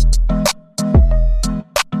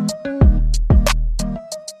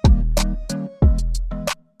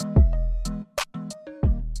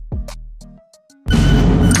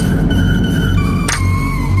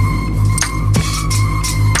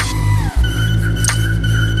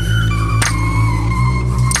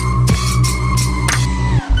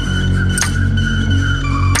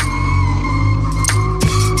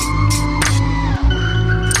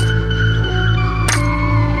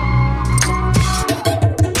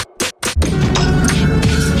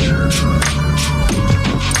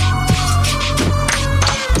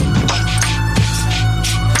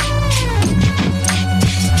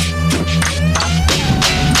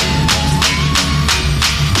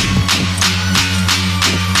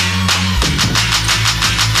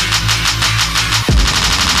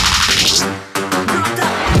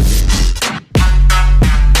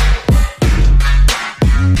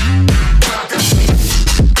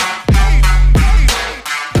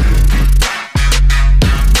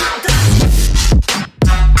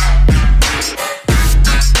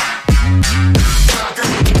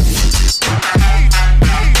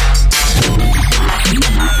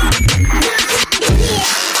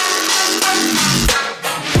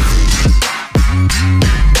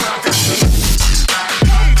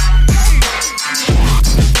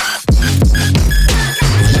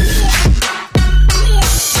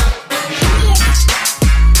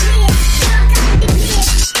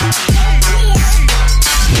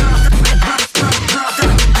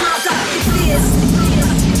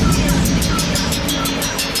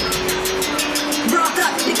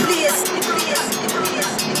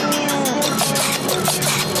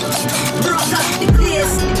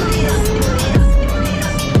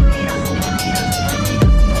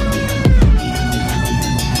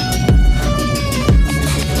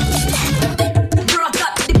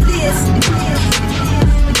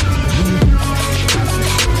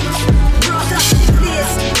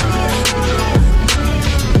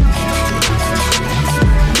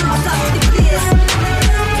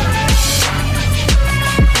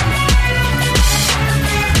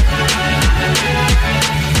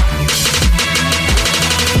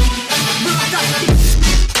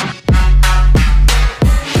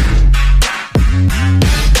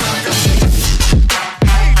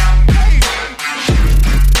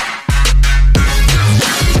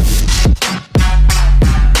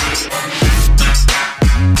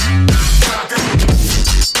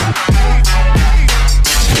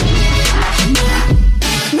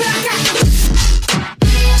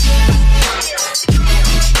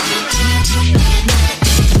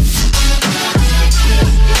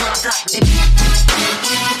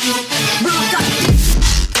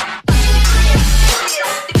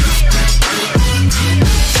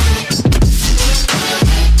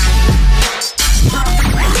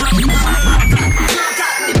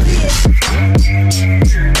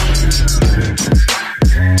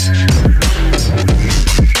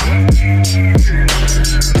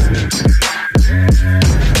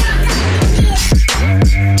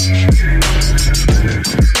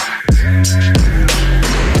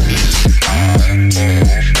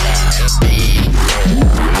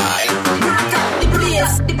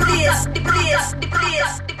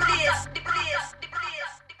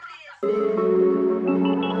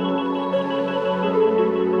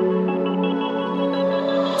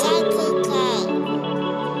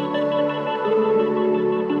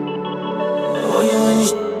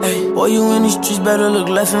 Boy, you in these streets better look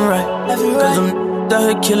left and right. Cause them out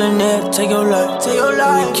here killing it, take your life.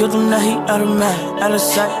 We killed him, now he out of mind, out of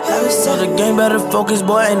sight. So the game better focus,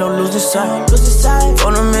 boy, ain't no losing sight.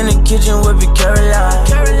 Phone him in the kitchen with it, Caroline.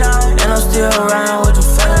 And I'm still around with the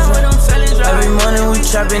fellas. Every morning we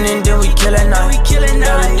trapping and then we kill at night. Got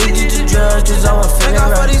addicted to drugs, just how I'm feeling right. Thank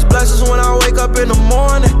God for these blessings when I wake up in the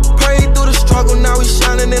morning. Pray through the struggle, now we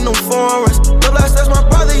shining in them foreigns. The blast, that's my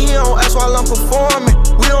brother, he don't ask while I'm performing.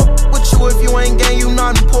 We don't with you if you ain't gang, you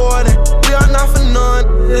not important. We are not for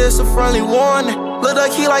none, it's a friendly warning. Look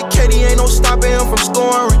like he like Katie, ain't no stopping him from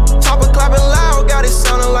scoring. Chopper clapping loud, got it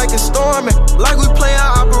sounding like it's storming. Like we playing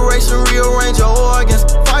Operation Rearrange Your Organs.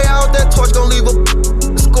 Fire out that torch, gon' leave a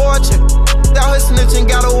scorching. Out here snitching,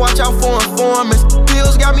 gotta watch out for informants.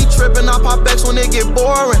 Pills got me tripping, I pop X when it get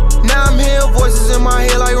boring. Now I'm hearing voices in my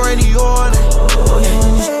head like Randy Orton.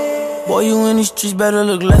 Boy, you in these streets better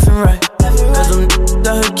look left and right. Cause them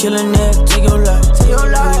out here killing it, take your life. We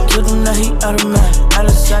killed him, now he out of mind, out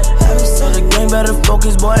of sight. So the game better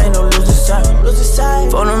focus, boy, ain't no losing sight.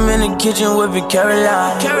 Phone him in the kitchen with it,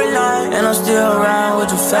 Caroline. And I'm still around with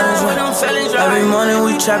the fellas. Every morning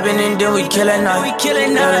we trapping and then we kill at night. Got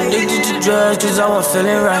addicted to drugs, cause I was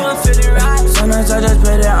feeling right. Sometimes I just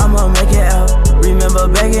pray that I'ma make it out. Remember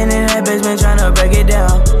begging in that basement tryna break it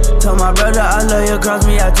down. Told my brother I love you, cross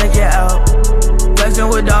me, I'll take it out. Flexing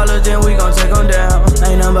with dollars, then we gon' take them down.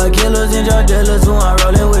 Ain't nothing but killers and drug dealers who I'm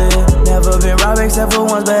rolling with. Never been robbed except for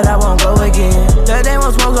once, but I won't go again. That they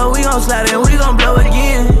won't smoke, so we gon' slide and we gon' blow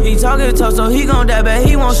again. He talking tough, so he gon' die, but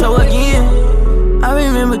he won't show again. I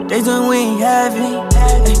remember days when we ain't have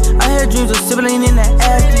it. I had dreams of sibling in that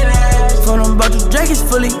attic. Phone them about to drag is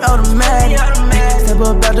fully automatic. Step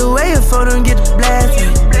up out the way and phone them get the blast.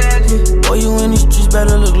 Boy, you in these streets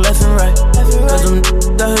better look left and right. Cause them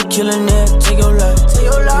out here killing it, take your life. We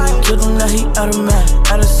killed him, now he out of mind,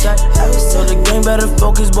 out of sight. So the game better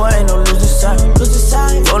focus, boy, ain't no losing sight.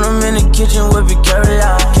 Phone him in the kitchen with it,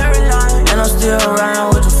 Caroline. And I'm still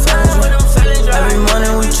around with the fellas. Every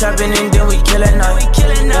morning we trapping and then we kill at night.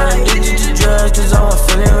 Got addicted to drugs, cause I was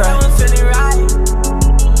feeling right.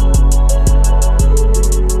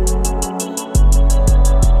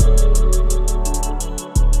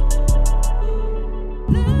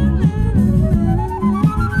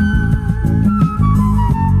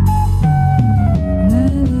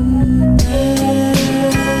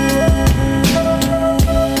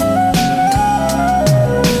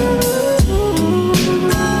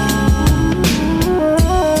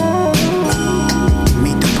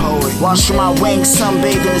 Wash my wings,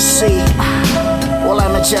 sunbathe in the sea. All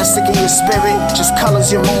that majestic in your spirit, just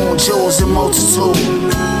colors your moon, jewels in multitude.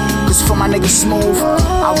 Cause for my nigga smooth,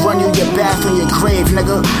 I'll run you your bath on your grave,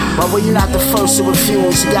 nigga. But when you not the first to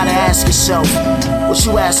refuse, you gotta ask yourself, what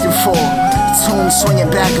you asking for? Tune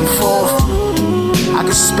swinging back and forth. I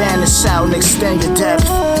can span this out and extend your depth.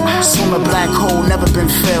 Swim a black hole, never been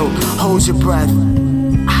filled. Hold your breath.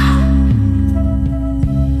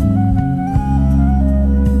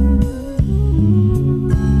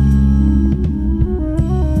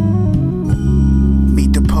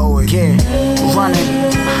 Yeah, running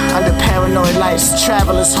under paranoid lights,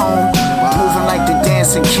 travelers home, moving like the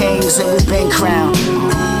dancing kings, and we've been crowned.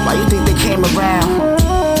 Why you think they came around?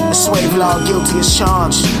 The slave law, guilty as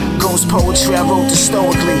charged. Ghost poetry I wrote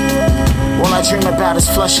stoically. All I dream about is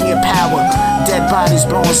flushing your power. Dead bodies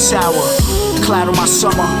blowing sour. Cloud on my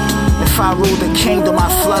summer. If I rule the kingdom, I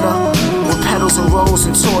flutter with petals and rose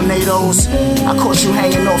and tornadoes. I caught you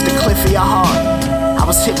hanging off the cliff of your heart. I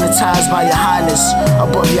was hypnotized by your highness,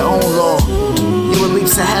 above your own law. You were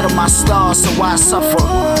leaps ahead of my stars, so why suffer?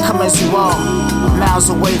 Come as you are, miles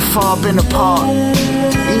away, far been apart.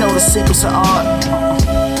 You know the secrets of art,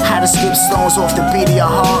 how to skip stones off the beat of your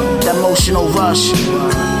heart. That emotional rush,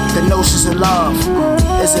 the notions of love.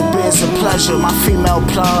 Is it biz and pleasure, my female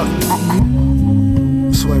plug?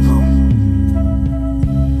 Swivel.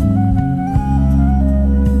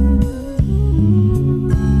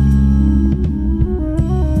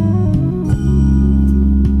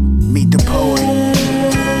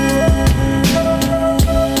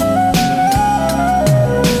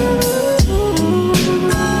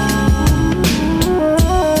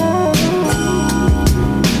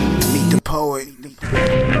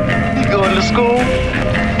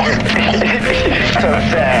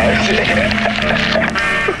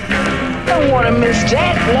 Don't wanna miss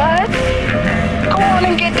that, blood. Go on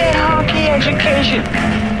and get that honky education.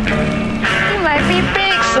 You might be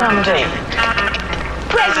big someday.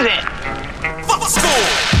 President. Fuck school.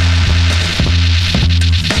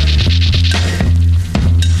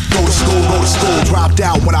 Go to school, dropped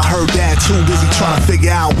out when I heard that. Too busy trying to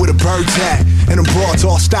figure out where the bird's at. And them broads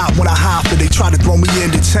all stopped when I hopped it. They tried to throw me in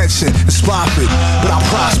detention and spot it, but I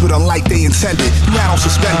prospered unlike they intended. You had on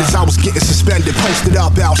suspenders, I was getting suspended. Posted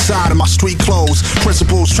up outside in my street clothes.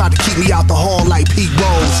 Principals tried to keep me out the hall like Pete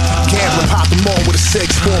Rose. Gambling, popped them all with a 6,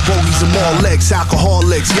 4 bogeys and more legs.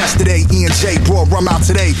 Alcoholics, yesterday E&J brought rum out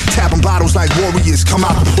today. Tapping bottles like warriors, come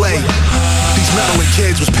out to play. These meddling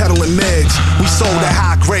kids was peddling meds. We sold at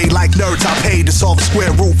high grade like nerds. I paid to solve a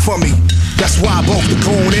square root for me. That's why both the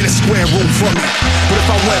goon in a square room for me. But if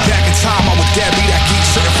I went back in time, I would dare be that geek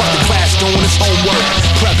sitting from the class doing his homework,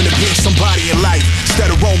 prepping to be somebody in life. Instead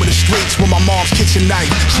of roaming the streets with my mom's kitchen knife.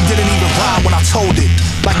 She didn't even rhyme when I told it.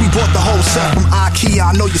 Like we bought the whole set from IKEA,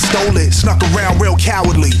 I know you stole it. Snuck around real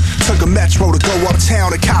cowardly. Took a metro to go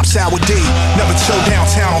uptown to cop Sour D. Never chill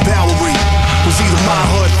downtown on Bowery. Was either my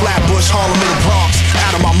hood, Flatbush, Harlem, or the Bronx.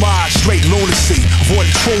 Out of my mind, straight lunacy.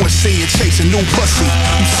 Avoiding truancy and chasing new pussy.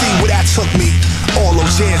 You see where that took me. All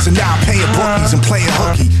those years and now I'm paying bookies and playing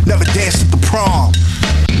hooky. Never danced at the prom.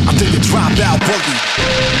 I think the Dropout boogie.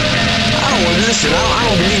 I don't want to listen. I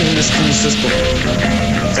don't believe in this school system.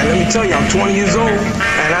 And let me tell you, I'm 20 years old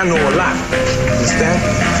and I know a lot. Understand?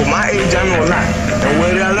 For my age, I know a lot. And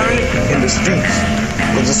where did I learn it? In the streets.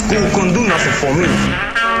 Because the school couldn't do nothing for me.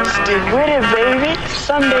 Stick with it, baby.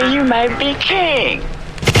 Someday you might be king.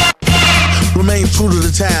 Remain true to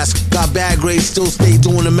the task. Got bad grades, still stay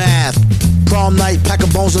doing the math. Prom night, pack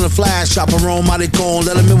of bones in a flash. Chop a roam, how they call,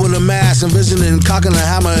 let them in with a mask. Envisioning, cocking a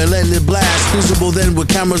hammer and letting it blast. Feasible then with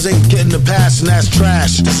cameras ain't getting the pass, and that's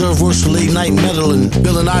trash. Deserve worse for late night meddling.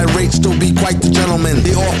 Bill and irate, still be quite the gentleman.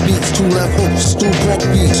 They off beats, 2 left hooks, stew pork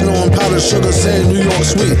beats. No powdered sugar, saying New York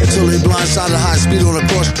sweet. Until they blindside a high speed on a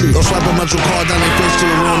cross street. Or swipe a metro car down their face to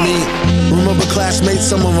the real meat. Remember classmates,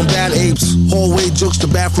 some of them bad apes. Hallway jokes to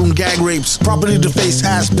bathroom gag rapes. Property to face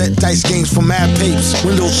ass bet dice games for mad papes.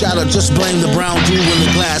 Windows shatter, just blame the brown dew when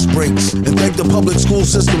the glass breaks. And thank the public school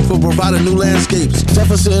system for providing new landscapes.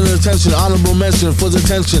 Deficit in attention, honorable mention for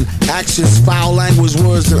detention. Actions, foul language,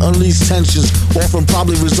 words, and unleashed tensions often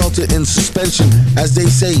probably resulted in suspension. As they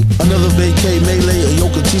say, another vacay melee, a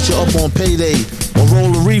yoke teacher up on payday. Or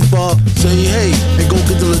roll a reefer, say hey, and go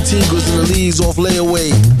get the Latigras and the leaves off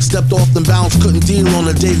layaway. Stepped off the bounce, couldn't deal on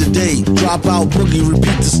a day-to-day. Drop out, boogie,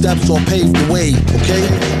 repeat the steps or pave the way, okay?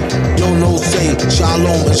 Yo, no say,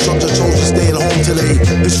 shalom, instructor told you stay at home today.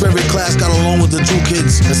 His favorite class got along with the Jew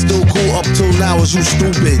kids. And still cool up till now is you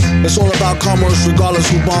stupid. It's all about commerce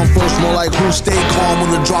regardless who bombed first. More like who stayed calm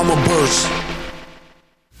when the drama bursts.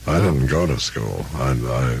 I didn't go to school. I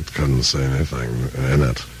couldn't see anything in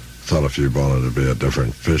it. Thought if you wanted to be a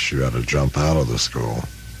different fish, you had to jump out of the school.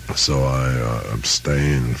 So I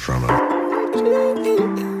abstained from it.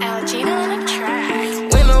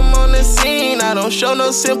 When I'm on the scene, I don't show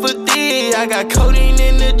no sympathy. I got codeine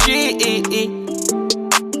in the G.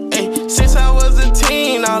 Since I was a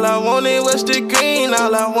teen, all I wanted was the green.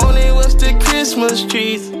 All I wanted was the Christmas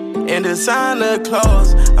trees and designer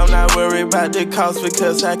clothes. I'm not worried about the cost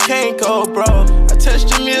because I can't go broke. I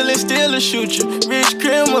touched a mill and still a shoot you, rich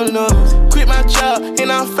criminals. Quit my job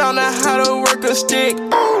and I found out how to work a stick.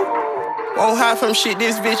 Won't hide from shit,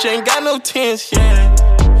 this bitch ain't got no tints, yeah.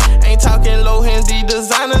 Ain't talking low handy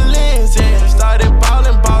designer lens, yeah. Started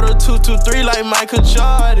ballin', bought a 223 like Michael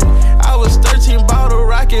Jordan. I was 13, bought a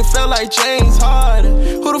rocket, felt like James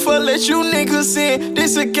Harden. Who the fuck let you niggas in?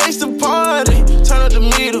 This against the party. Turn up the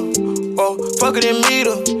meter, oh, fuck it and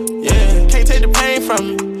meter, yeah. Can't take the pain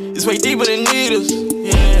from me, it's way deeper than needles,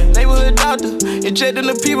 yeah. Neighborhood doctor, injecting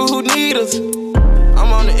the people who need us.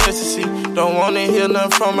 I'm on the ecstasy, don't wanna hear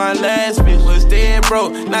nothing from my last bitch. Was dead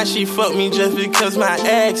broke, now she fuck me just because my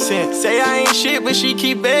accent. Say I ain't shit, but she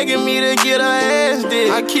keep begging me to get her ass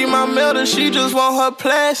dick. I keep my metal, she just want her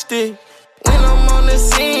plastic. When I'm on the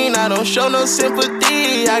scene, I don't show no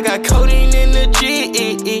sympathy. I got codeine in the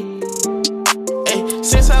G.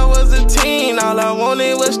 Since I was a teen, all I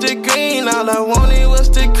wanted was the green. All I wanted was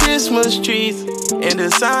the Christmas trees and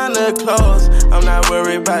designer clothes. I'm not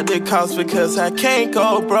worried about the cost because I can't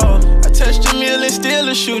go broke. I touched a mill and still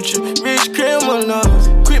a shoot you, rich criminals.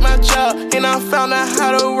 Quit my job and I found out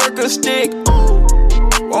how to work a stick.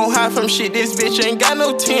 Won't hide from shit, this bitch ain't got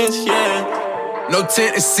no tints, yeah. No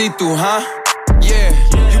tint is see-through, huh? Yeah.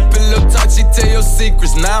 You pillow talk, she tell your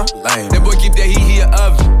secrets now. Lame. That boy keep that heat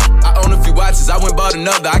oven. I own a few watches, I went bought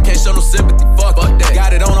another. I can't show no sympathy, fuck that.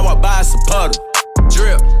 Got it on, I walk by, it's a puddle.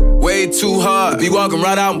 Drip, way too hard. Be walking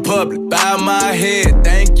right out in public. Bow my head,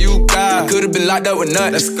 thank you, God. I could've been locked up with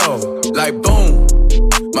nuts, let's go. Like boom.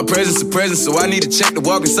 My presence is present, so I need to check to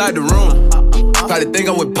walk inside the room. Probably think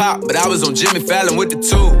I'm with Pop, but I was on Jimmy Fallon with the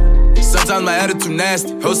two. Sometimes my attitude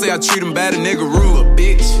nasty. Hoes say I treat him bad, a nigga rude.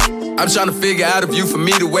 Bitch, I'm tryna figure out if you for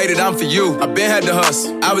me the way that I'm for you. I been had to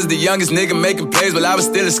hustle. I was the youngest nigga making plays while I was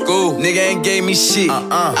still in school. Nigga ain't gave me shit.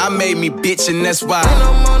 I made me bitch and that's why. When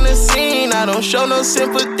I'm on the scene, I don't show no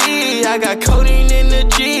sympathy. I got codeine in the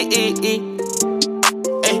G.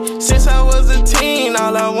 Since I was a teen,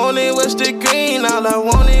 all I wanted was the green. All I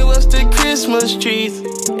wanted was the Christmas trees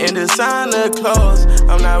and designer clothes.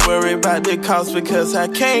 I'm not worried about the cost because I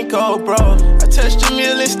can't go broke. I touched a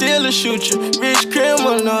mill and still a shooter, rich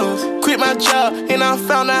criminals. Quit my job and I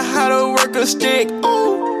found out how to work a stick.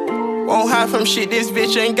 Ooh, won't hide from shit, this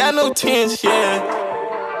bitch ain't got no tents, yeah.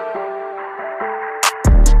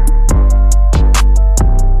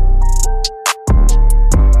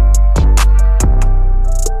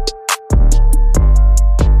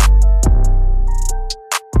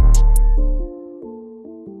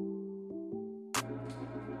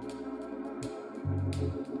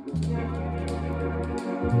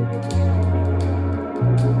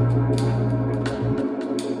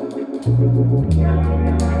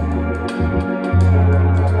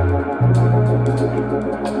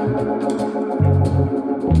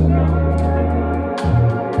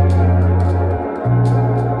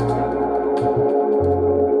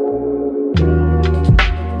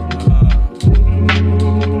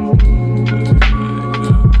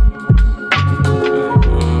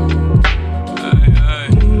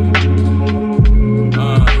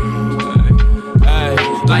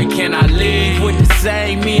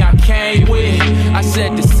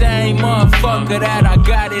 That I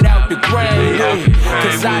got it out the grave,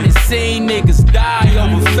 cause I done seen niggas die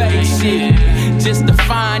over fake shit, just to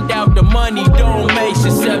find out the money don't make shit,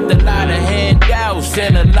 except a lot of handouts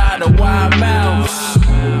and a lot of wild mouths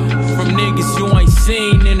from niggas you ain't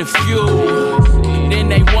seen in a few. Then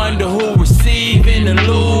they wonder who receiving the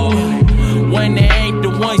loot when they ain't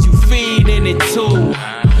the ones you feeding it to.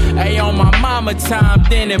 Hey, on my mama time,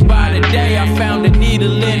 then and by the day I found a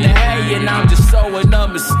needle in the hay and I'm just sewing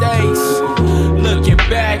up mistakes. Looking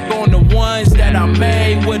back on the ones that I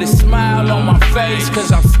made with a smile on my face,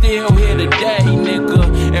 cause I'm still here today,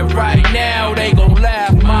 nigga. And right now they gon'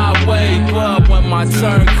 laugh my way, but when my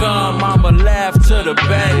turn come, I'ma laugh to the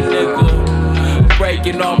bank, nigga.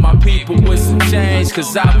 Breaking all my people with some change,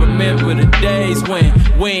 cause I remember the days when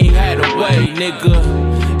we ain't had a way,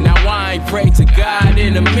 nigga. Now I ain't prayed to God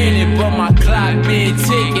in a minute, but my clock been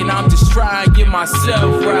ticking. I'm just trying to get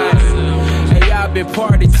myself right. Hey, I've been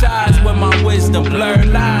party ties when my wisdom blurred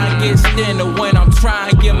line gets thinner when I'm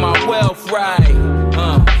trying to get my wealth right.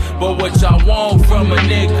 But what y'all want from a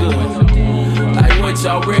nigga? Like what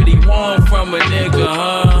y'all really want from a nigga,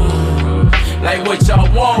 huh? Like what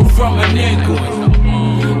y'all want from a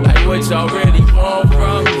nigga? Like what y'all really want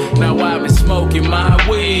from me? Now I've been smoking my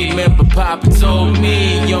weed. Remember Papa told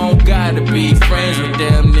me you don't gotta be friends with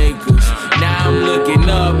them niggas. Now I'm looking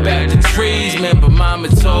up at the trees. Remember Mama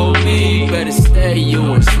told me better stay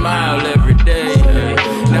you and smile every day.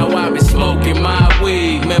 Now I've been smoking my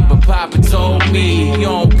weed. Remember Papa told me you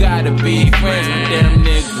don't gotta be friends with them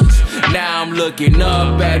niggas. Now I'm looking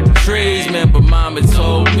up at the trees. Remember Mama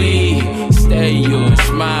told me stay you and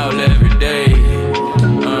smile every day.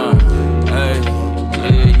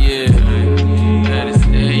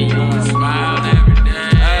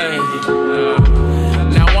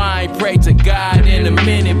 To God in a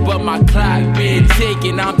minute, but my clock been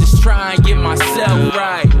ticking. I'm just trying to get myself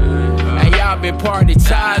right. Hey, y'all been party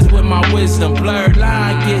ties with my wisdom blurred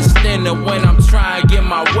line gets thinner when I'm trying to get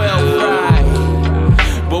my wealth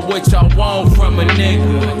right. But what y'all want from a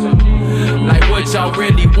nigga? Like what y'all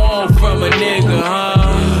really want from a nigga,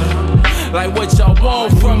 huh? Like what y'all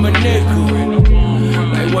want from a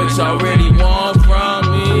nigga? Like what y'all really want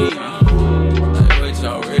from me? Like what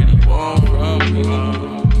y'all really want from me?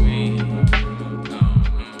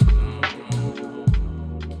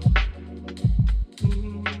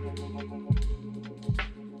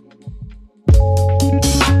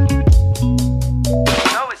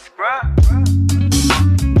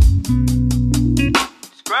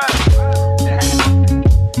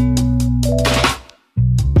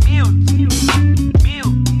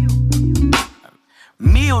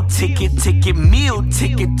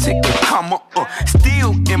 Ticket, comma,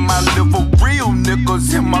 still in my liver, real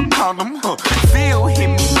niggas in my condom, Feel hit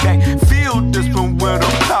me back, feel this one with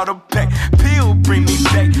a powder pack, pill bring me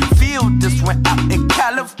back, feel this one out in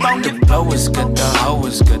California. California. The flow is good, the hoe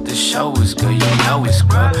is good, the show is good, you know it's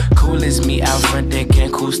good. Cool as me out front, they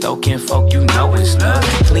can cool stoking folk, you know it's love.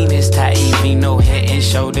 Clean as Taivy, no head and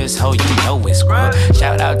shoulders, ho, you know it's good.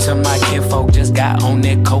 Shout out to my kinfolk, just got on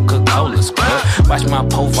that Coca-Cola scrub. Watch my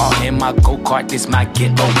pole vault in my go-kart, this my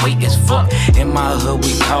getaway as fuck. In my hood,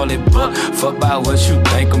 we call it book. Fuck about what you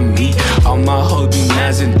think of me. All my hoes be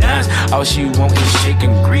nines and dimes. All she want is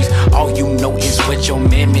chicken grease. All you know is what your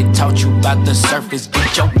mammy taught you about the surface.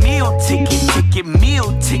 Get your Meal ticket,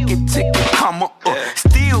 meal ticket, comma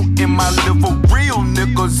Still in my liver, real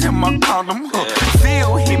niggas in my condom.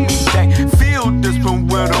 Feel hit me back, feel this one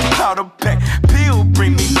with a powder pack. Pill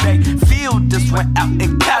bring me back, feel this one out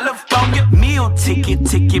in California. Meal ticket,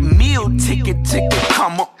 meal ticket,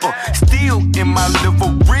 comma Still in my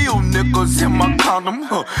liver, real niggas in my condom.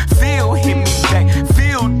 Feel hit me back,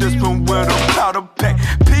 feel this one with a powder pack.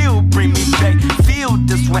 Pill bring me back, feel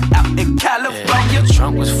this one out in California. The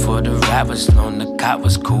trunk was for the rappers, known the cop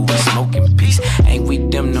was cool, we smoking peace. Ain't we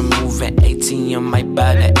them to move an ATM, might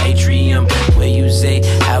buy the atrium. Where you say,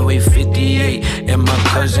 Highway 58, in my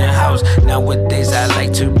cousin house. Nowadays I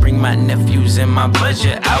like to bring my nephews and my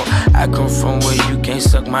budget out. I come from where you can't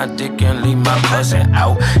suck my dick and leave my cousin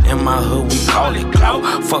out. In my hood we call it clout.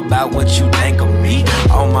 Fuck about what you think of me.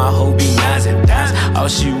 All my hoes be nines and dimes. All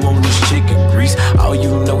she want is chicken grease. All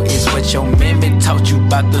you know is what your mammy taught you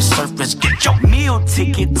about the surface. Get your meal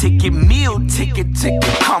ticket, meal ticket,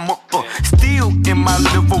 comma Still in my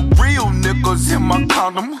liver, real niggas in my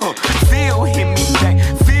condom. Feel hit me back,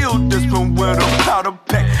 feel this one with a powder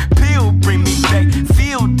pack. Pill bring me back,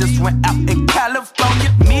 feel this one out in California.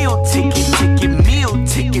 Meal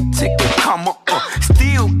ticket, comma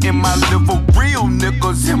Still in my liver, real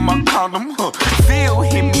niggas in my condom. Feel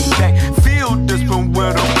hit me back, feel this one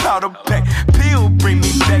with a powder pack. Pill bring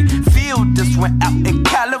me back, feel this one out in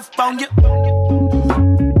California.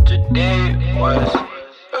 Today was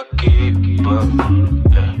a keeper.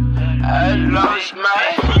 I lost my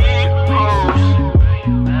heroes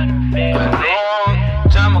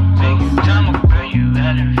a long time ago. You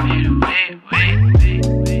had to fade away.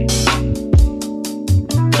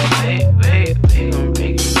 We gon'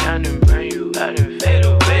 break you down and burn you out and fade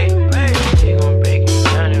away. We gon' break you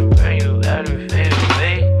down and burn you out and fade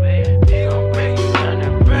away. We gon' break you down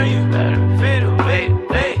and burn you out and fade away.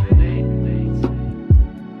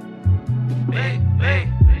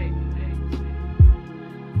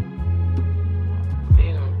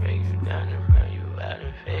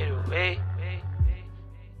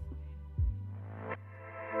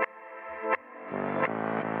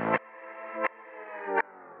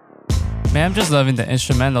 Man, I'm just loving the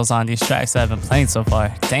instrumentals on these tracks that I've been playing so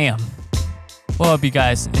far. Damn. Well, hope you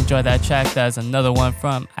guys enjoyed that track. That's another one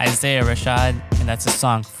from Isaiah Rashad, and that's the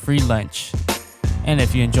song Free Lunch. And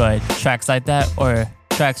if you enjoyed tracks like that or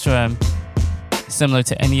tracks from similar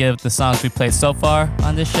to any of the songs we played so far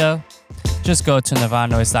on this show, just go to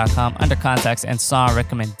NirvanaNoise.com under contacts and song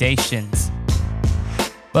recommendations.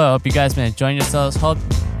 Well, hope you guys been enjoying yourselves. Hope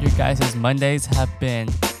your guys' Mondays have been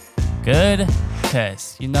good,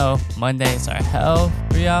 because you know Mondays are hell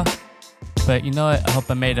for y'all. But you know what? I hope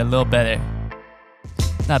I made it a little better.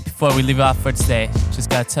 Now, before we leave off for today, just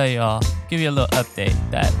gotta tell you all, give you a little update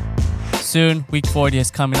that soon week 40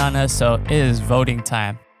 is coming on us, so it is voting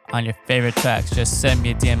time on your favorite tracks. Just send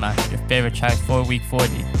me a DM on your favorite tracks for week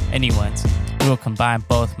 40, anyone's. We will combine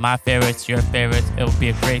both my favorites, your favorites. It will be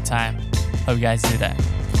a great time. Hope you guys do that.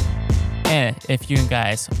 And if you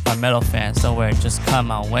guys are metal fans, don't worry, just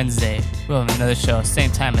come on Wednesday. We'll have another show, same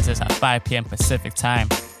time as this at 5 p.m. Pacific time.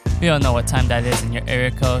 If you don't know what time that is in your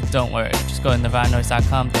area code, don't worry. Just go to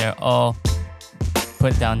NirvanaNoise.com. They're all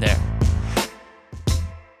put down there.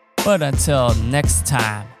 But until next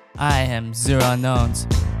time, I am Zero Unknowns.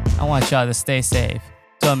 I want y'all to stay safe,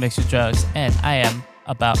 don't mix your drugs, and I am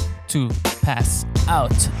about to pass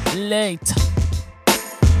out late.